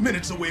trapped and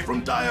minutes away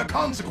from dire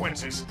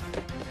consequences.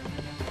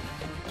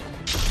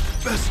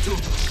 Best to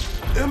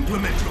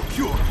implement your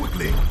cure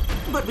quickly.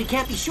 But we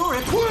can't be sure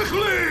if...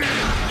 Quickly!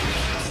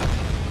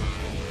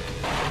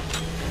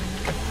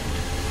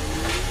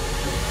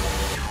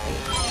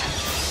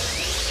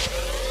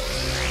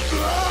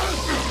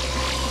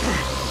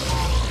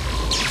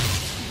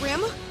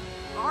 Grim?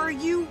 Are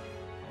you...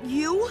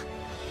 you?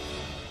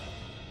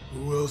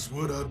 Who else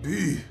would I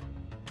be?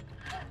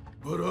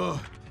 But,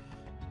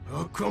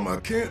 how come I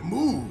can't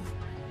move?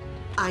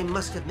 I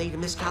must have made a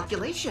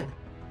miscalculation.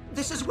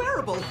 This is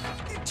wearable.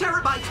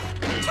 Terabyte!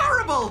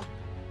 Terrible!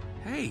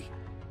 Hey,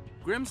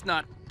 Grim's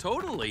not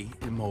totally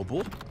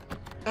immobile.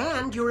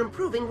 And you're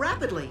improving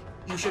rapidly.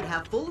 You should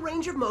have full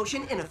range of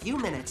motion in a few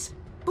minutes.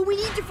 But we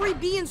need to free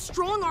B and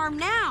Strong Arm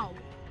now.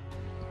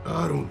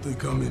 I don't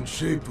think I'm in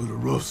shape for the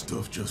rough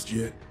stuff just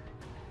yet.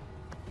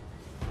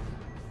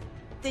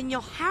 Then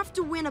you'll have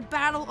to win a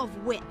battle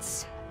of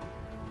wits.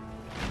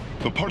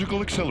 The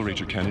particle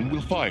accelerator cannon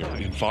will fire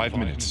in 5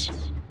 minutes.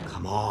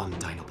 Come on,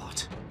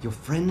 Dinobot. Your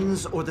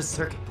friends or the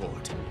circuit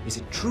board? Is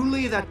it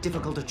truly that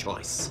difficult a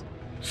choice?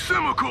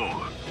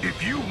 Semacore,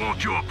 if you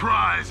want your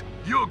prize,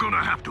 you're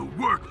gonna have to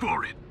work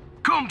for it.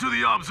 Come to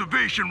the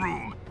observation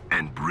room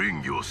and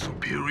bring your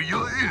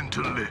superior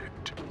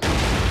intellect.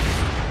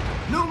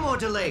 No more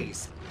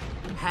delays.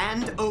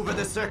 Hand over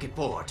the circuit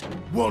board.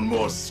 One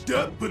more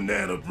step,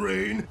 Banana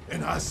Brain,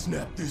 and I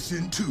snap this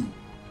in two.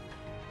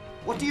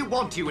 What do you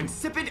want, you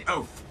insipid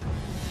oaf?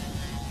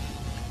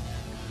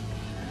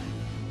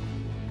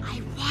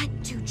 I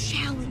want to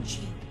challenge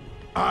you.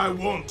 I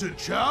want to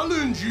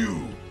challenge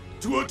you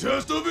to a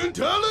test of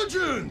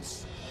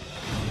intelligence.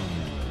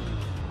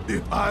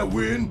 If I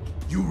win,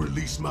 you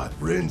release my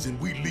friends and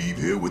we leave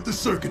here with the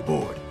circuit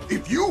board.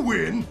 If you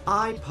win,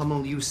 I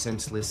pummel you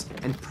senseless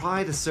and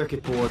pry the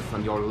circuit board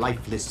from your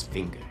lifeless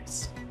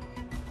fingers.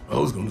 I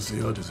was gonna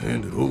say I'll just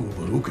hand it over,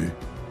 but okay.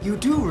 You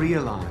do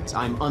realize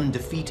I'm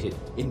undefeated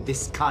in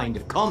this kind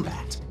of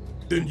combat.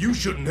 Then you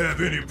shouldn't have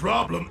any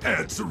problem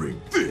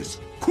answering this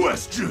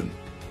question.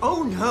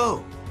 Oh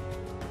no!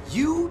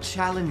 You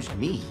challenged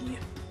me.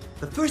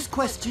 The first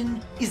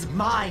question is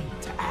mine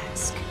to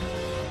ask.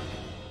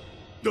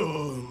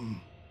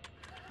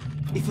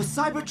 If a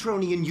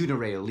Cybertronian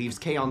Unirail leaves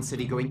Kaon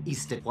City going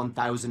east at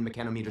 1,000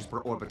 mechanometers per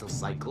orbital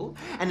cycle,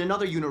 and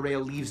another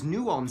Unirail leaves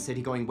Nuon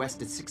City going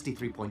west at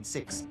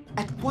 63.6,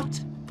 at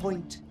what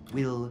point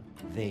will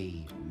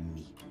they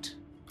meet?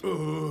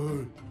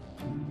 You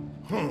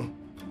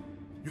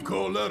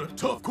call that a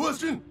tough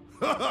question?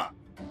 Ha ha!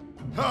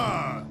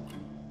 Ha!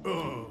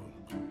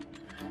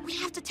 We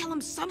have to tell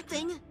him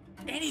something.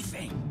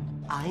 Anything.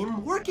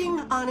 I'm working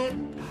on it.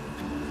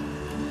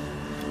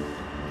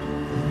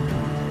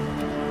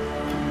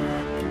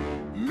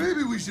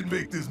 Maybe we should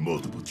make this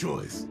multiple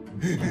choice.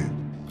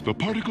 The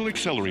particle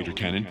accelerator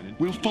cannon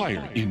will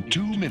fire in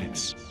 2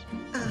 minutes.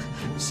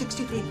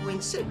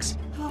 63.6.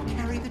 I'll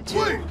carry the two.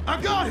 Wait, I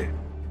got it!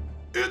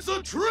 It's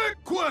a trick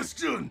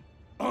question!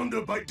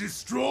 Underbite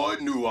destroyed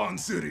Nuon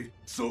City,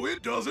 so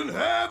it doesn't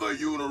have a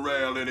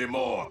Unirail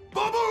anymore.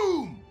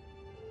 Ba-boom!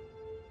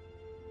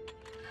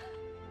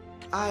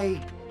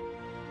 I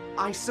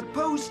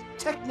suppose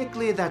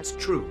technically that's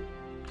true.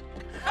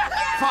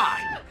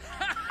 Fine.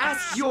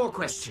 Ask your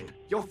question.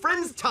 Your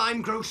friend's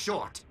time grows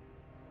short.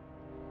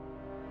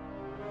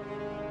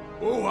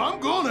 Oh, I'm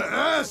gonna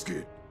ask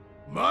it.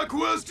 My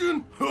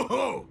question?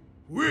 Ho-ho!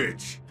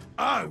 Which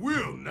I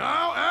will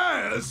now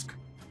ask.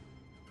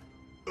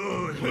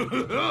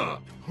 The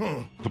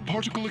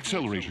particle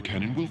accelerator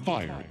cannon will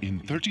fire in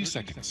 30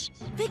 seconds.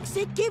 Fix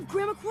it, give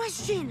Grim a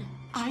question.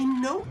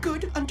 I'm no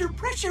good under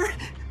pressure.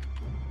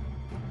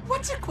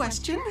 What's a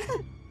question?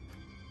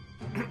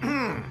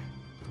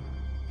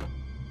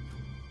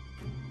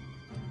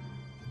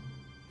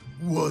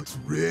 What's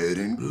red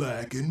and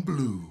black and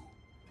blue?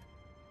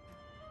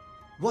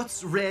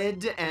 What's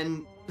red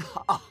and...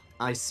 Ah,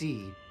 I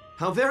see.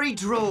 How very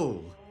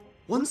droll.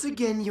 Once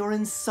again, you're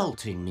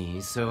insulting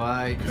me, so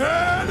I...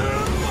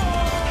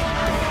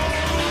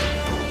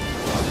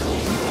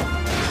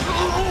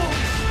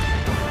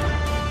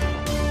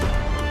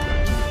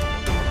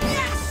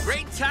 Yes!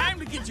 Great time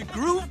to get your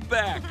groove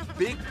back,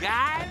 big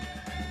guy.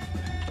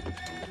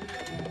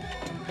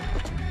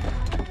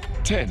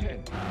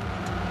 10,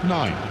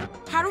 9.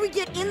 How do we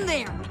get in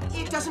there?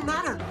 It doesn't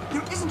matter.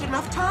 There isn't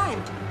enough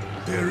time.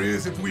 There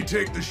is if we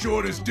take the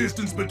shortest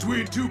distance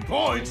between 2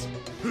 points.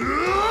 2,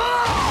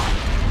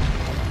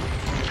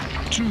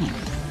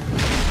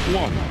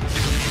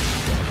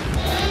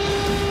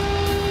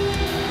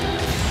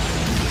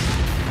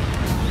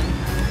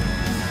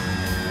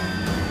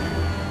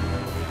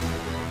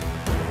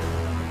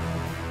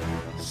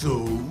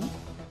 So,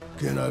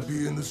 can I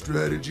be in the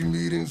strategy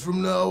meetings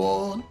from now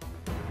on?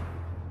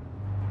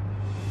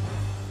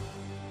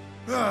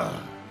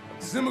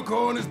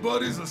 Simico and his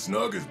buddies are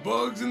snug as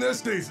bugs in their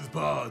stasis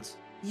pods.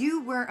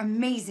 You were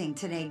amazing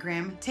today,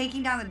 Grim.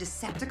 Taking down a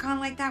Decepticon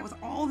like that with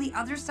all the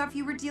other stuff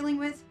you were dealing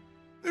with.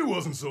 It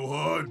wasn't so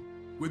hard,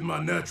 with my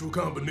natural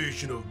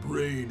combination of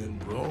brain and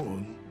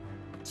brawn.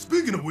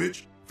 Speaking of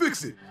which,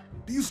 fix it.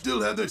 Do you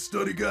still have that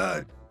study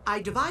guide?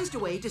 I devised a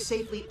way to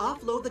safely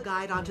offload the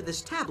guide onto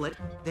this tablet,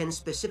 then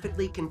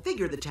specifically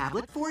configure the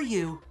tablet for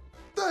you.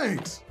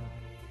 Thanks.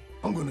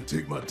 I'm gonna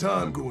take my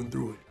time going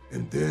through it,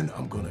 and then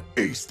I'm gonna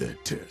ace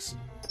that test.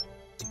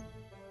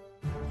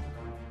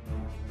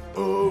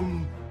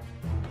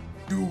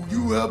 Do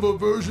you have a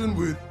version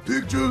with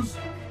pictures?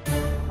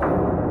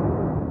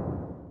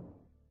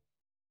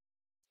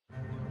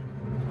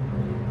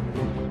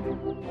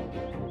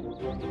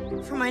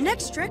 For my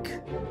next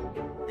trick,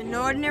 an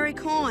ordinary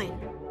coin.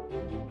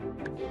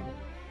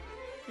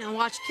 Now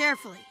watch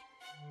carefully.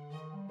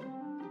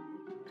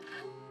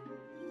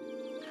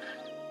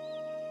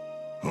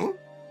 Huh?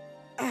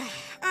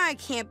 I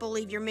can't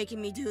believe you're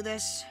making me do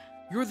this.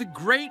 You're the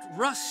great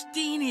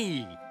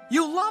Rustini.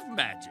 You love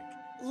magic.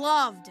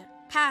 Loved.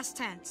 Past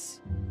tense.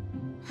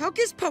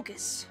 Hocus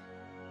pocus.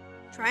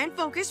 Try and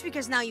focus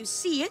because now you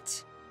see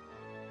it.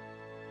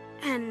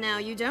 And now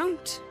you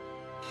don't.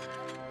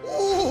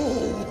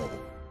 All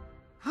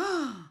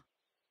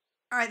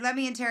right, let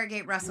me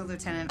interrogate Russell,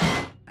 Lieutenant.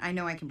 I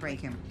know I can break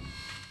him.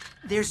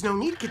 There's no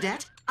need,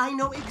 Cadet. I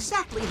know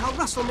exactly how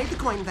Russell made the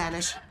coin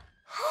vanish.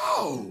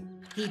 How?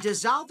 He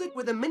dissolved it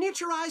with a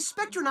miniaturized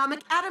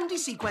spectronomic atom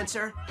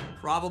desequencer.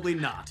 Probably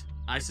not.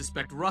 I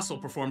suspect Russell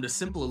performed a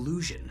simple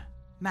illusion.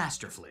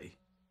 Masterfully.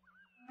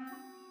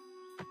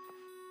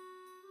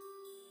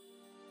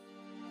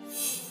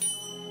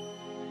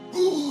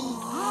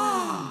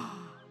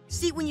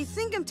 See, when you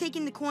think I'm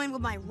taking the coin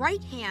with my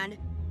right hand,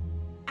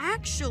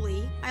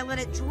 actually, I let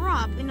it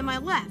drop into my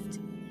left.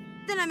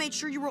 Then I made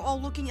sure you were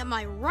all looking at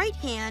my right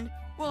hand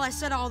while I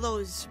said all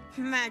those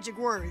magic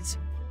words.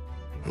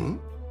 Huh?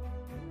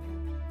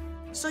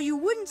 So you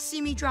wouldn't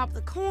see me drop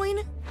the coin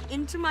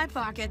into my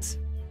pocket.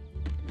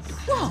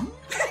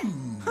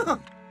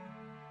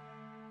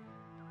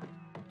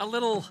 A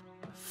little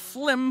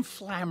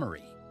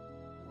flim-flammery.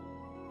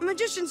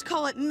 Magicians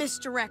call it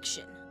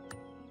misdirection.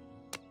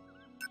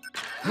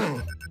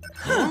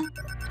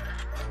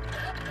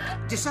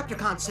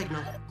 Decepticon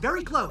signal.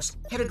 Very close.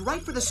 Headed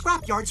right for the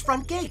scrapyard's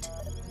front gate.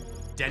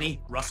 Denny,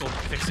 Russell,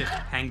 fix it.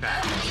 Hang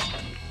back.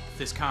 If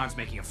this con's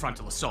making a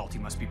frontal assault, he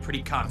must be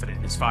pretty confident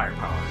in his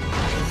firepower.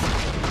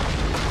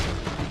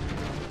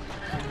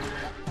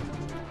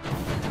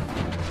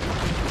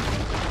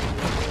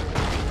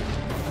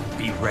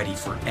 Be ready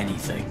for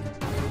anything.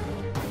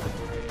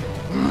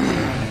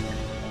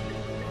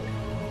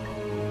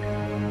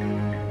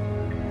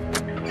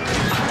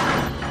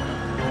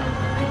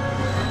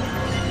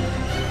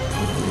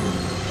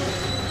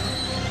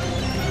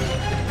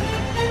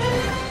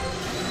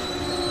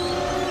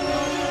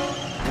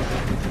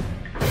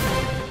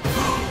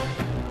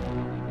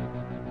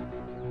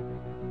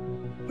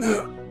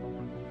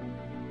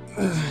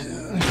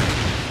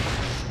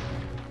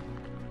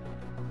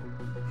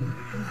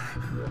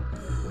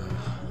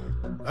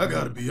 I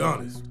gotta be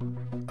honest,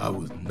 I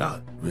was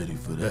not ready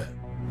for that.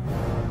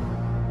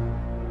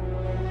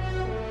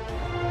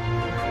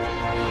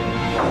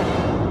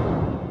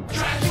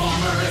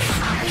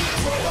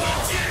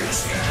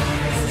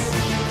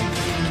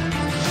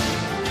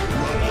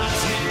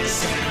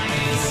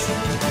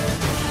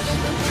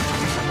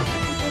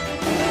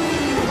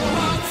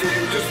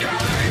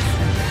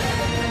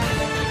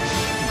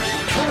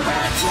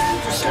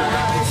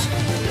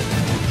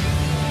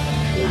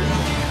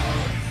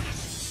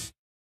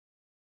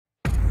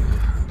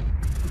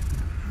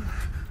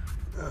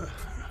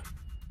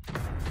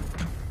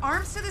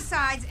 Arms to the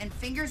sides and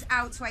fingers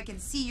out so I can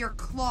see your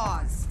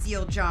claws,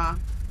 Steeljaw.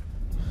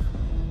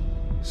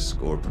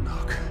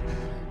 Scorponok.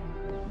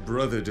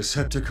 Brother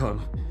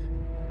Decepticon.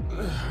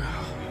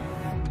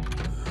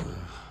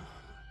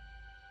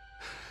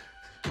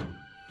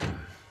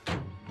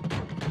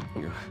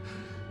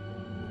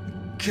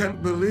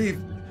 Can't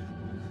believe...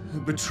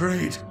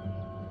 betrayed.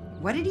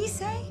 What did he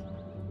say?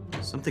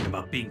 Something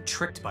about being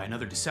tricked by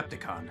another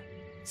Decepticon.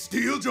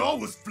 Steeljaw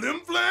was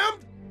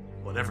flim-flammed?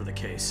 Whatever the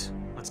case,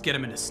 let's get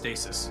him into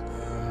stasis.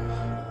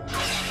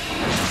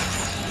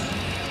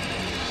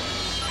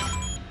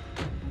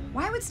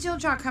 Why would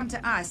Steeljaw come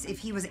to us if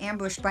he was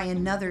ambushed by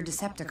another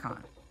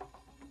Decepticon?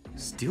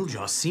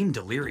 Steeljaw seemed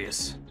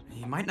delirious.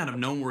 He might not have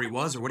known where he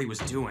was or what he was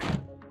doing.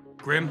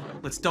 Grim,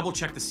 let's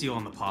double-check the seal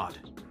on the pod.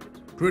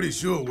 Pretty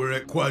sure we're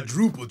at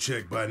quadruple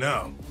check by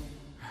now.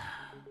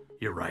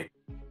 You're right.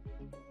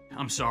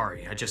 I'm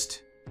sorry,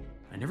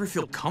 I never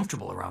feel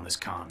comfortable around this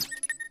con.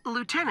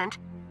 Lieutenant,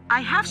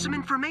 I have some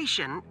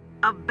information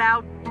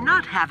about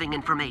not having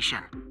information.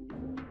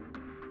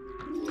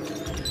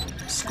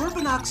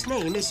 Scorponok's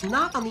name is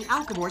not on the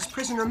Alchemor's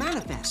prisoner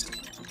manifest.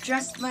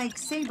 Just like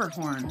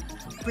Saberhorn.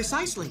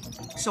 Precisely.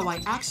 So I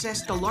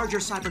accessed the larger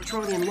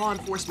Cybertronian law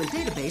enforcement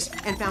database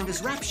and found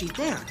his rap sheet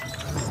there.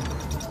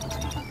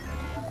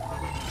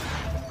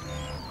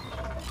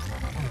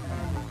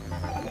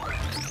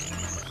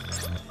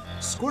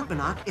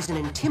 Scorponok is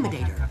an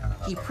intimidator.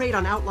 He preyed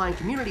on outlying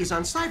communities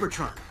on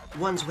Cybertron,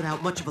 ones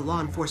without much of a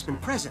law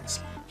enforcement presence.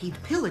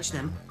 He'd pillage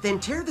them, then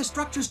tear the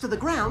structures to the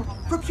ground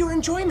for pure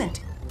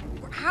enjoyment.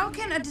 How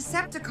can a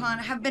Decepticon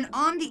have been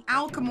on the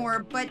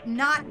Alchemor but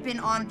not been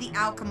on the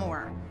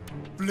Alchemor?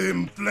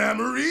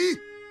 Flim-flammery?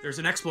 There's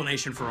an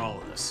explanation for all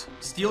of this.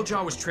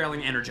 Steeljaw was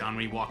trailing Energon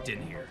when he walked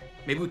in here.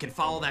 Maybe we can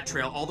follow that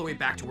trail all the way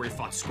back to where he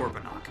fought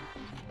Scorponok.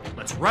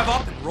 Let's rev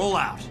up and roll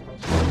out.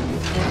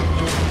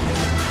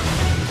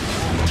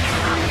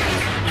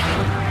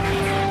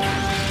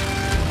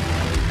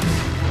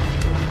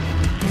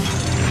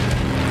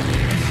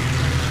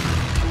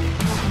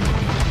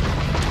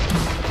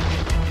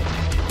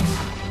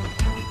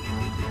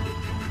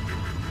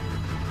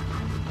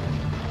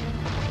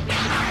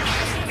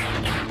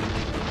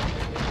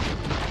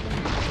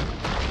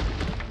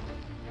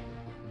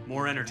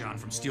 More Energon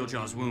from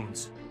Steeljaw's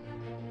wounds.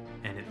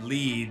 And it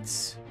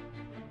leads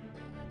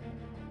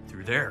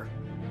through there.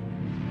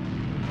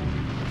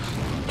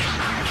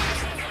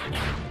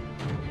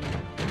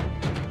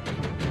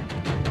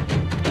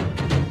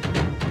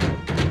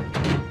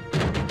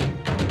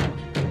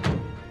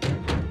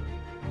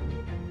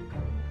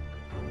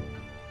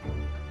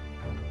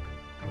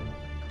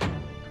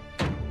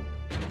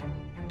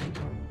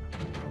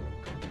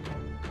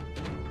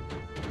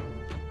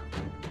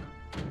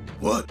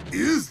 What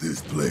is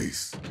this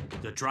place?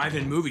 The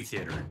drive-in movie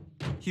theater.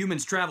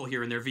 Humans travel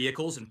here in their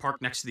vehicles and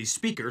park next to these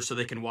speakers so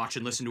they can watch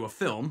and listen to a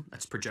film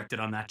that's projected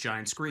on that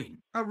giant screen.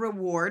 A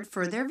reward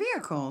for their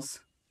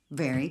vehicles.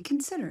 Very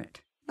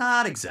considerate.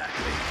 Not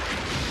exactly.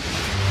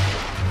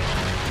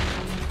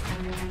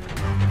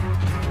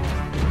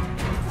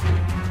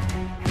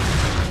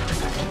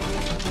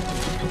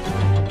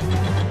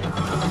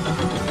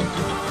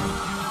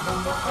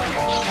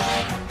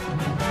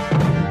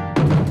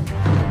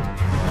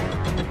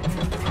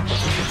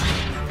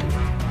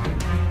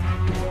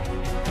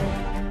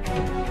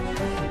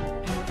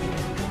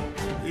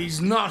 He's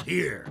not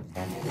here.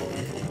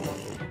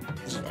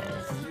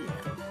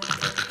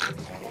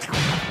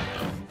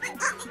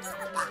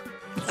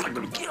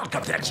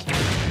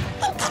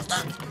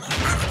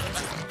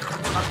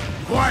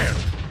 Quiet!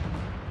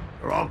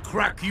 Or I'll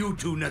crack you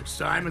two next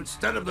time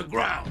instead of the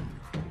ground.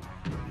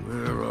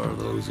 Where are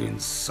those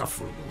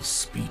insufferable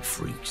speed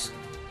freaks?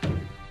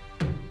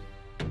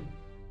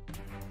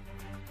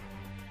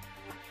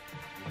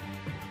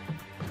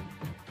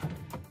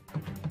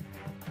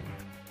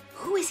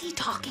 Who is he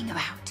talking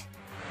about?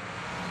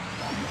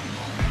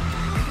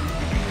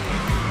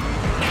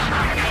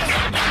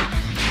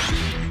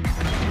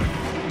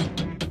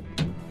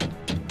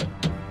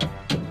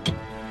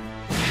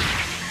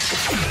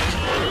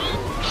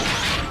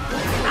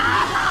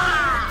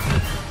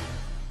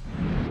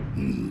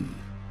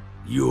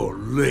 You're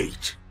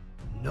late.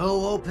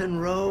 No open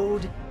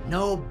road,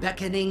 no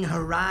beckoning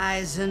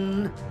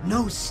horizon,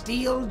 no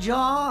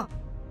Steeljaw.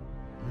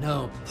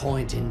 No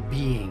point in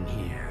being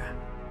here.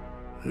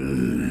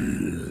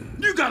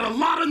 You got a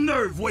lot of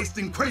nerve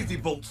wasting Crazy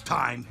Bolt's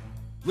time.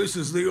 This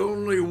is the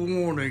only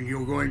warning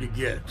you're going to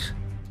get.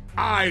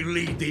 I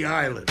lead the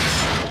island.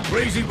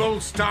 Crazy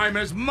Bolt's time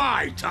is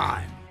my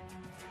time.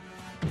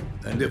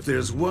 And if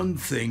there's one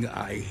thing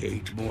I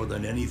hate more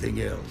than anything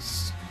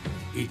else,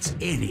 it's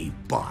any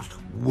bot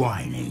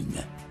whining.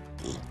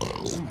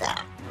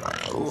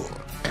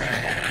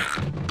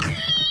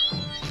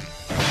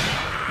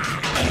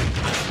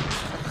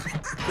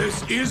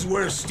 This is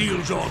where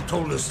Steeljaw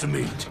told us to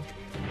meet.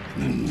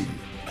 He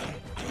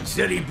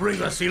said he'd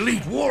bring us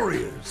elite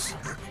warriors.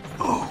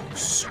 Oh,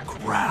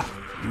 scrap.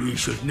 We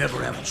should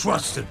never have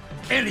trusted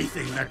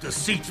anything that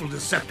deceitful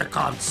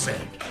Decepticon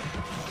said.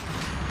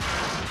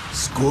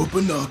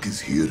 Scorponok is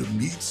here to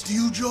meet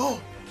Steeljaw?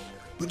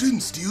 But didn't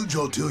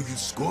Steeljaw tell you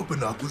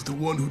Scorponok was the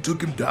one who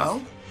took him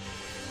down?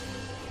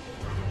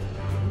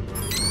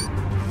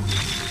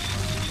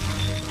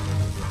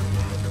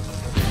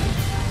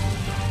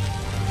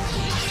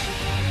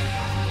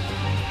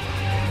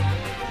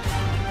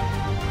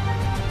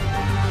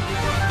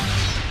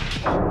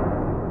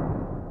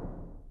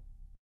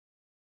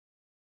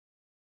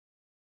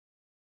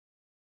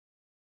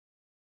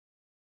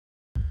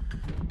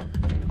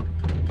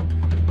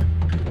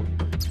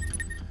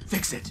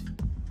 Fix it!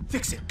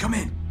 Fix it! Come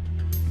in!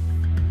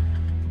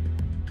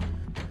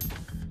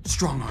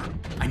 Strongarm,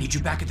 I need you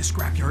back at the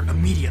scrapyard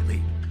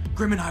immediately.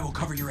 Grim and I will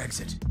cover your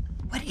exit.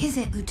 What is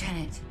it,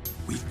 Lieutenant?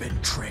 We've been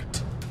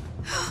tricked.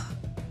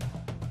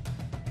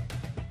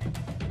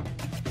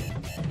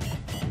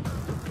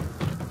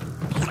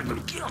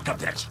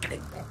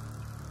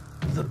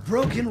 The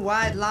broken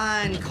white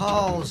line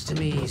calls to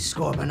me,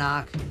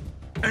 Scorponok.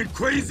 And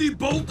Crazy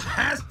Bolt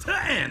has to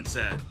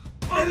answer.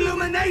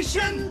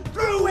 Illumination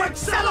through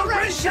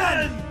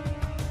acceleration!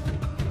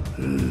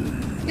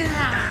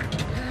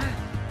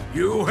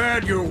 You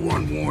had your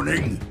one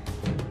warning.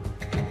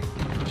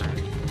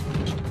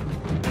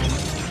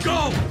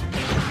 Go!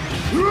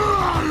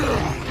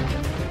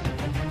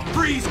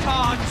 Freeze,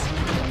 Cons!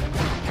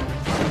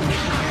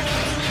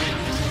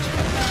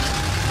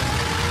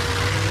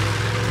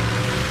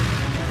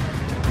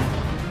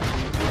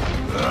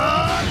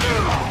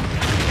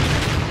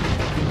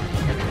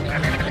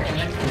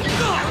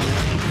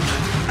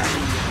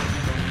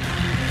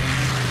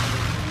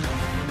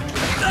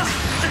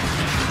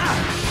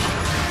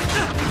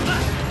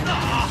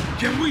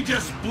 Can we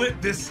just split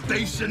this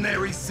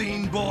stationary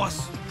scene,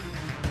 boss?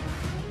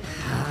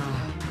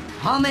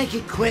 I'll make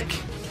it quick.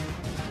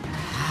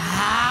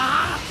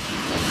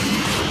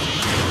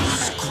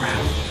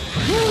 Scrap.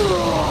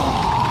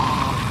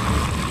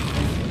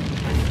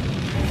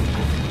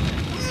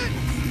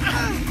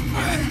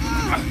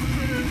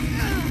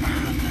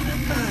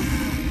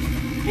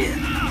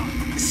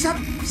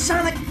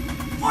 Sonic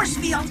force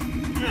field.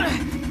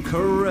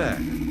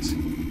 Correct.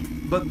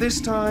 But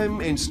this time,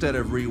 instead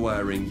of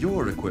rewiring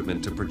your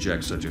equipment to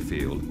project such a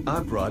field,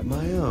 I brought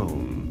my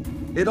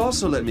own. It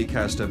also let me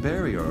cast a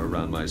barrier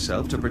around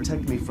myself to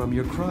protect me from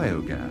your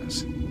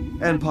cryogas,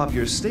 and pop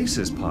your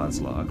stasis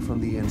pods lock from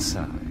the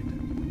inside.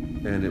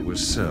 And it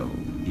was so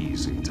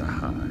easy to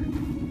hide.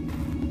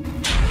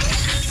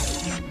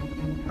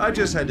 I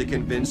just had to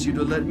convince you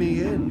to let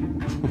me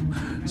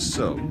in.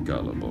 So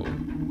gullible.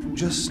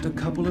 Just a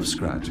couple of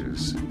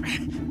scratches.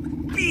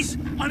 He's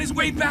on his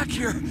way back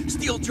here,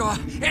 Steeljaw,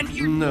 and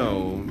you...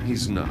 No,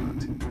 he's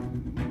not.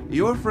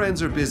 Your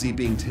friends are busy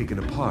being taken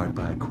apart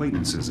by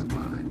acquaintances of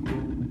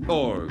mine.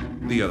 Or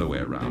the other way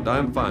around.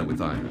 I'm fine with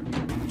either.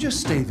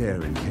 Just stay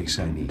there in case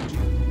I need you.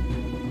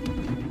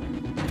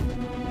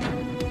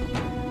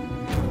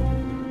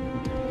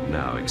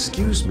 Now,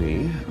 excuse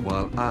me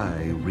while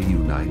I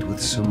reunite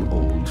with some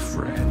old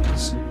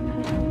friends.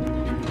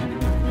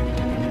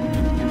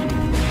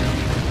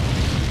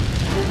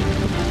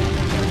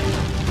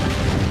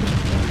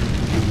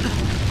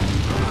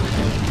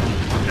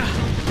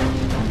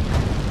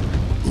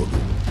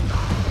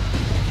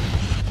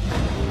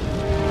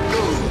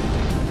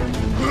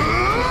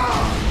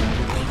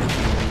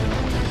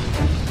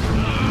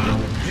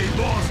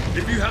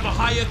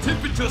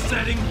 Temperature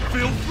setting,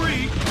 feel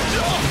free.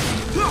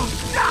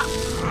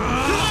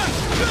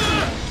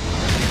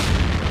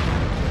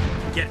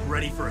 Get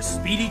ready for a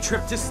speedy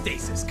trip to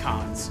stasis,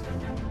 Cons.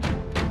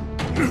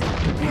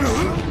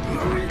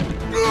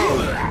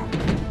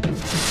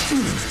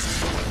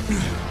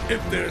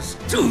 If there's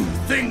two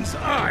things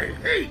I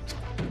hate,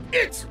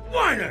 it's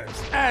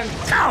whiners and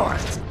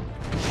cowards.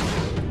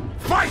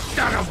 Fight,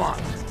 Dinobot!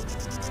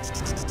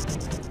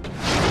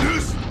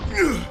 This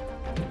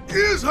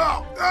is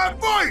how I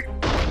fight!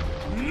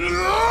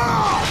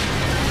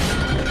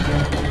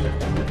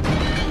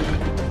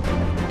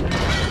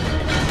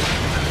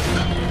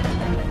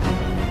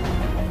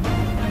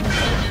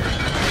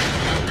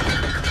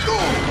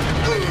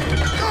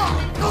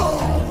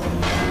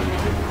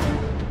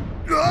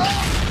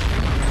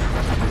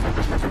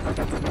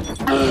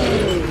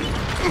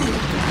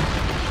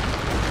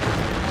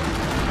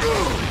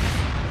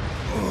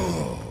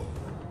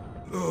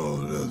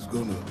 That's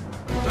gonna...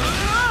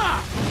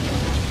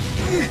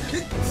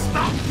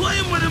 Stop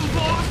playing with him,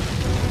 boss!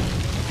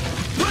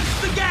 Punch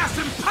the gas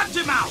and punch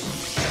him out!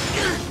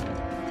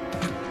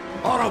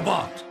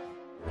 Autobot,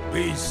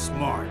 be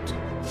smart.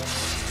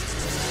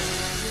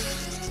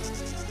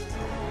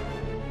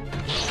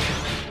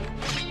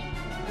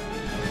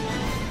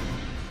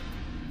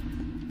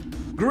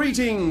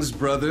 Greetings,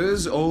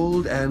 brothers,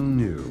 old and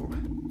new.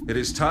 It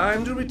is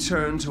time to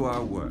return to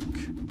our work,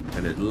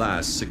 and at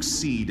last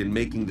succeed in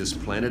making this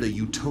planet a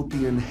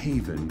utopian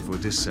haven for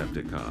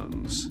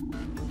Decepticons.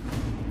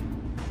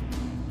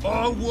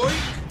 Our work?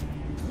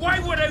 Why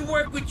would I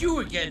work with you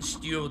again,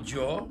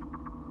 Steeljaw?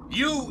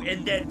 You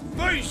and that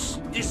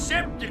first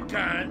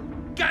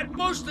Decepticon got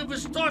most of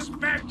us tossed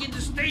back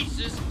into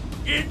stasis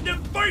in the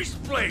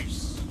first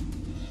place.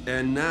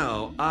 And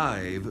now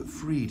I've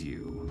freed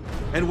you.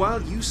 And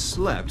while you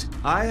slept,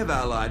 I have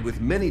allied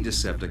with many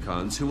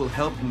Decepticons who will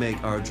help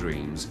make our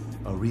dreams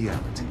a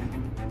reality.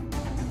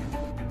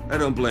 I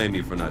don't blame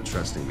you for not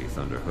trusting me,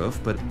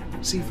 Thunderhoof, but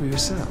see for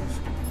yourself.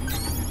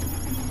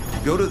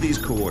 Go to these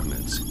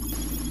coordinates.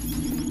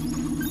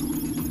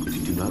 If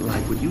you do not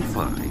like what you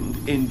find,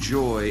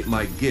 enjoy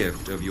my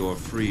gift of your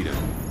freedom.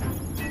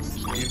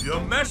 If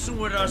you're messing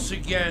with us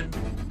again...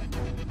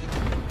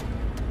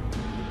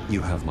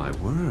 You have my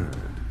word.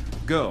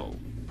 Go.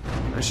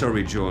 I shall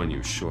rejoin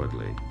you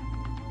shortly.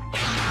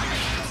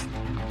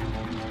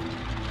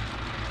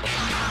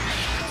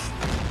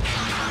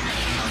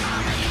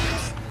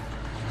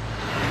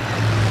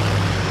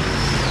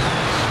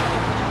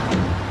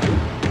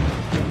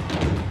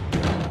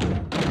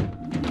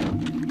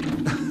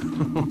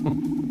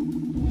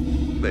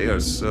 They are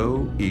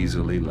so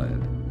easily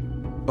led.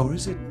 Or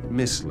is it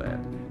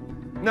misled?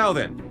 Now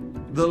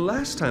then, the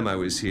last time I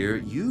was here,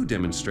 you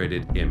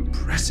demonstrated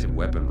impressive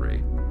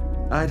weaponry.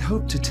 I'd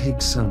hoped to take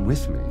some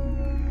with me.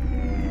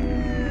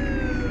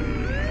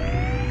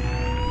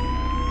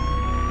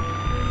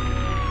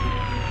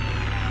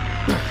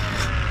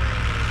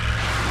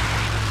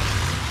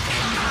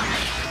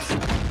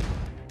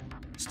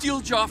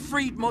 Steeljaw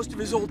freed most of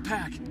his old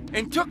pack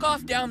and took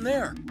off down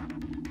there.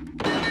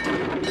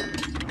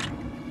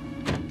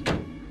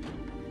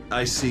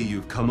 I see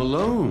you've come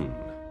alone,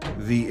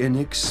 the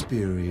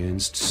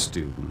inexperienced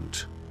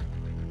student.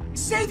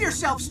 Save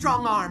yourself,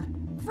 Strong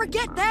Arm!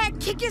 Forget that!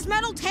 Kick his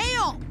metal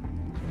tail!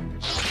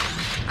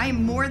 I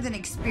am more than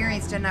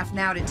experienced enough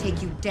now to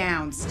take you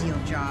down,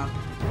 Steeljaw.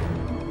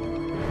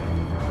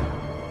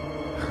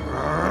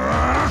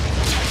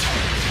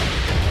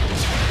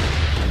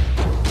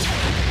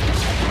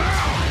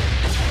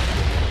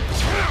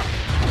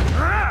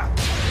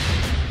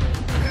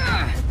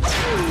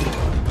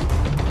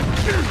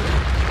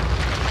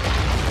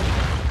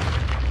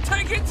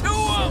 Take it to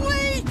him!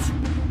 Sweet!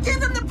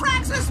 Give him the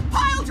Praxis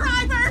pile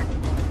driver!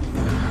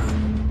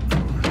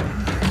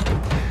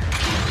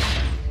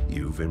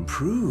 You've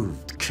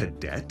improved,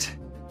 cadet.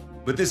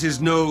 But this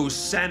is no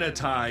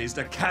sanitized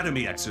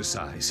academy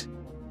exercise.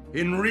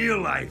 In real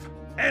life,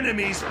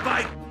 enemies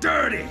fight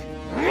dirty!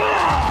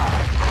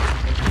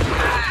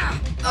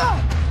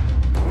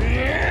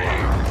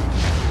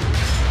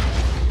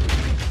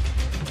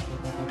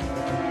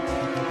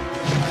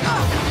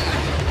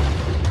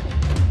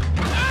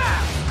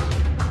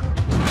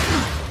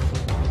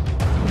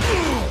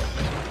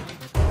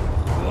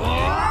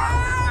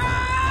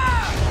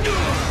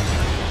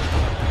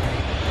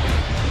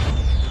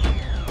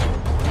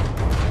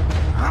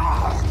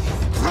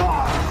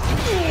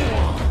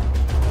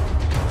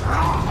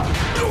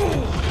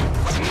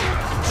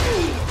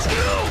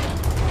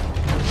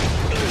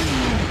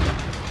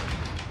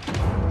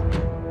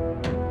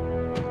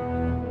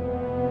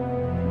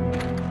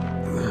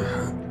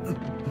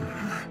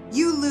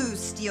 You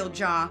lose,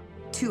 Steeljaw,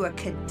 to a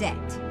cadet.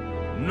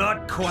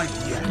 Not quite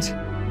yet.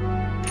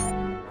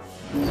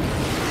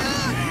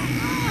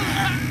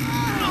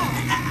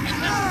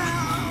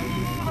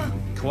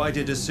 Quite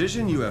a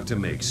decision you have to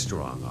make,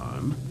 Strong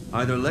Arm.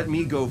 Either let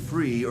me go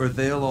free, or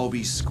they'll all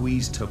be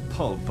squeezed to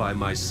pulp by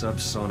my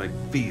subsonic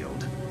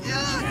field.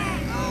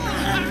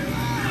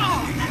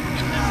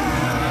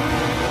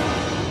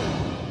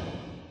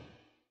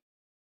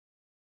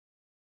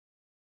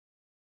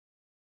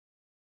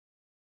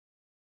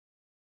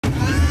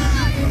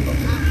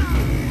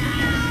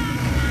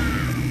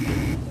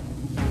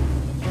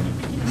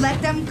 Let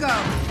them go.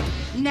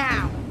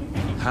 Now.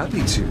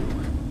 Happy to,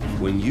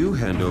 when you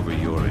hand over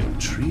your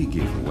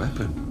intriguing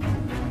weapon.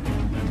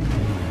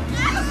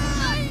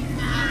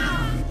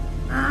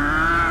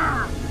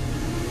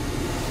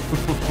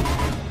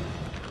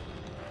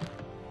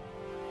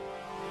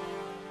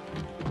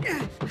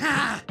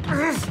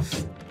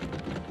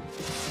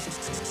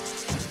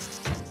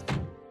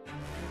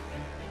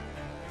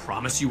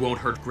 Promise you won't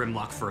hurt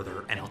Grimlock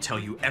further, and I'll tell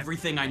you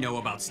everything I know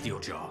about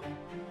Steeljaw.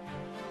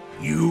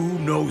 You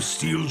know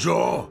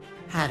Steeljaw?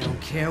 I don't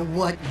care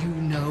what you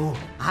know.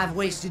 I've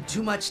wasted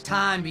too much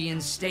time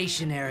being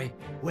stationary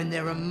when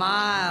there are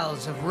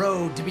miles of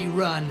road to be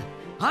run.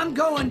 I'm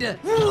going to...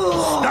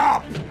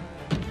 Stop!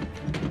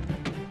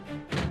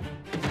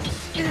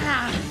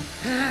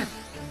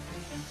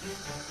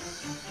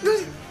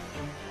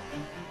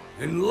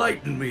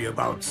 Enlighten me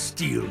about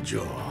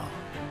Steeljaw.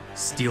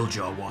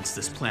 Steeljaw wants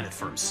this planet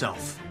for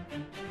himself.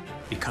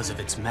 Because of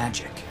its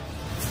magic.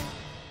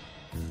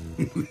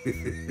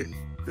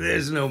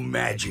 There's no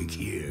magic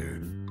here.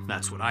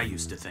 That's what I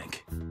used to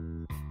think.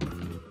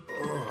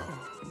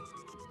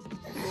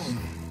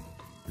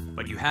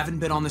 But you haven't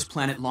been on this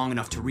planet long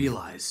enough to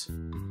realize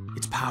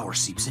its power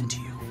seeps into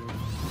you.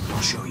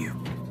 I'll show you.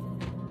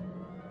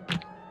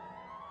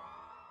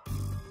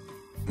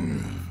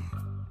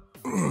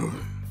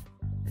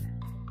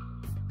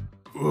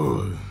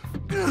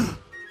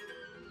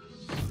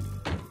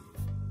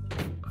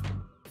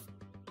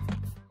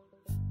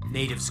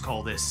 Natives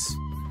call this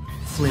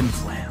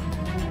flim-flam.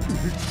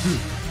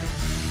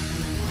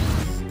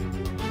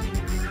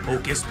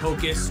 Hocus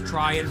pocus,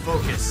 try and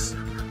focus.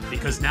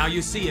 Because now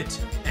you see it,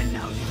 and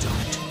now you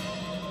don't.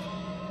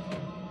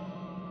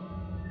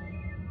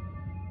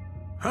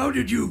 How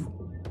did you...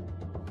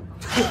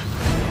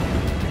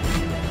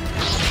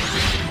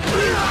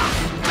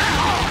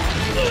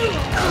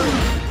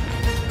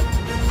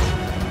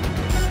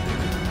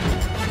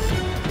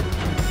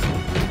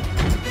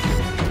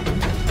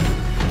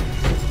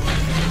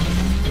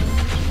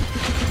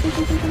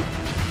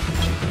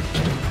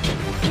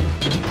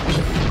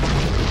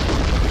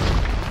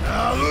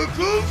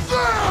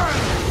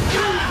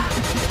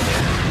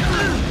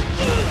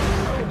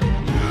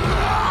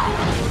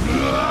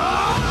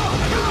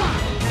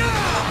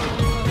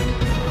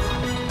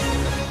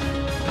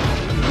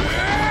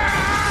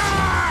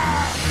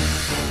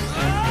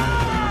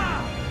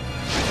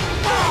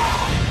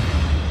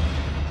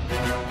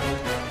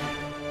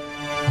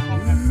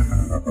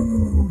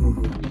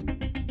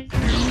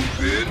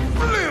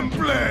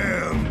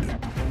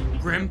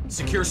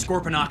 Secure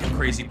Scorponok and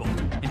Crazy Bolt,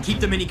 and keep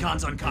the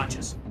Minicons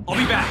unconscious. I'll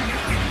be back.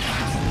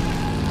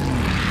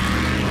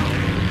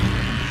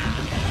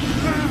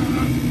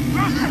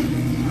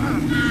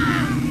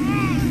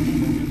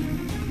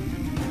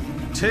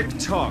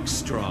 Tick-tock,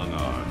 strong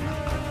arm.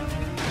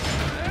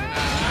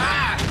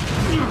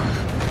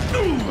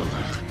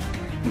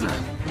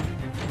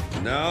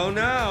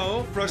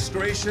 Now,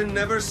 frustration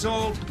never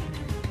sold.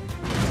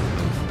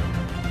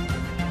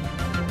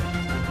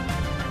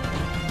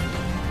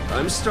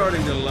 I'm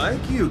starting to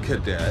like you,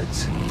 cadet.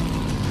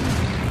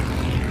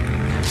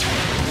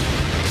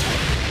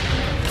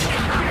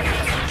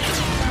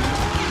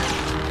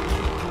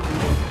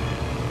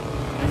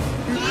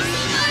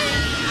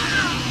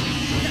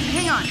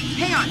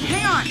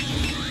 Hang on!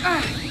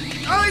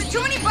 Oh, there's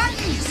too many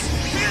buttons!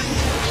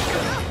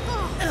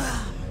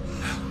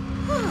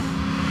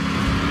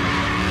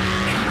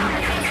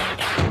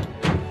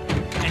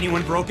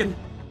 Anyone broken?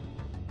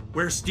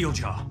 Where's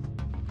Steeljaw?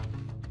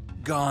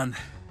 Gone.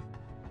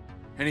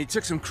 And he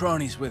took some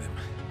cronies with him.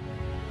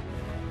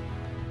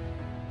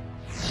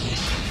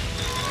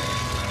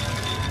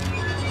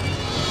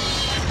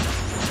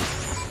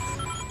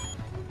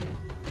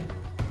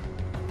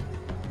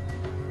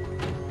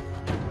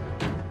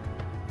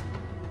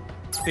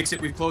 Fix-It,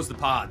 we've closed the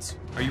pods.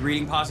 Are you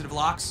reading positive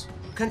locks?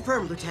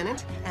 Confirmed,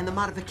 Lieutenant, and the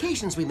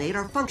modifications we made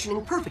are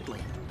functioning perfectly.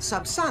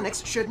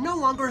 Subsonics should no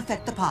longer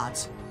affect the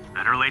pods.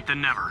 Better late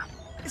than never.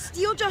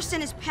 Steeljaw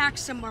sent his pack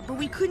somewhere, but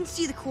we couldn't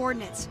see the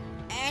coordinates.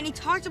 And he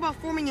talked about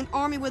forming an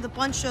army with a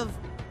bunch of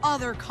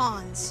other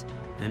cons.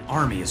 An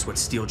army is what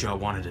Steeljaw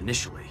wanted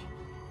initially.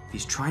 If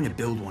he's trying to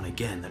build one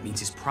again, that means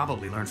he's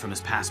probably learned from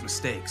his past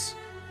mistakes.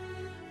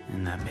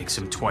 And that makes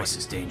him twice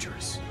as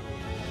dangerous.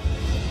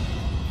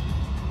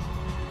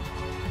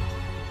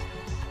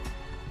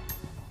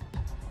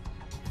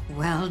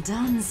 Well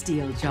done,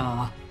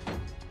 Steeljaw.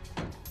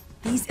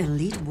 These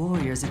elite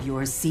warriors of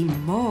yours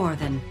seem more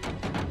than...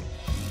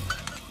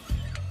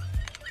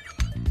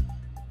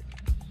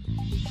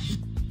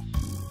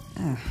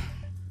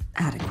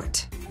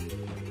 adequate.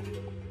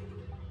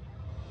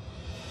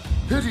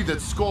 Pity that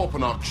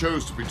Scorponok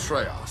chose to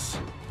betray us,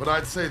 but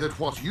I'd say that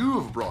what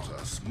you have brought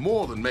us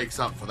more than makes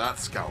up for that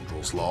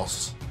scoundrel's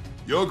loss.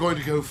 You're going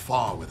to go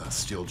far with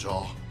us,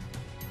 Steeljaw.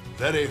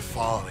 Very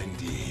far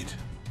indeed.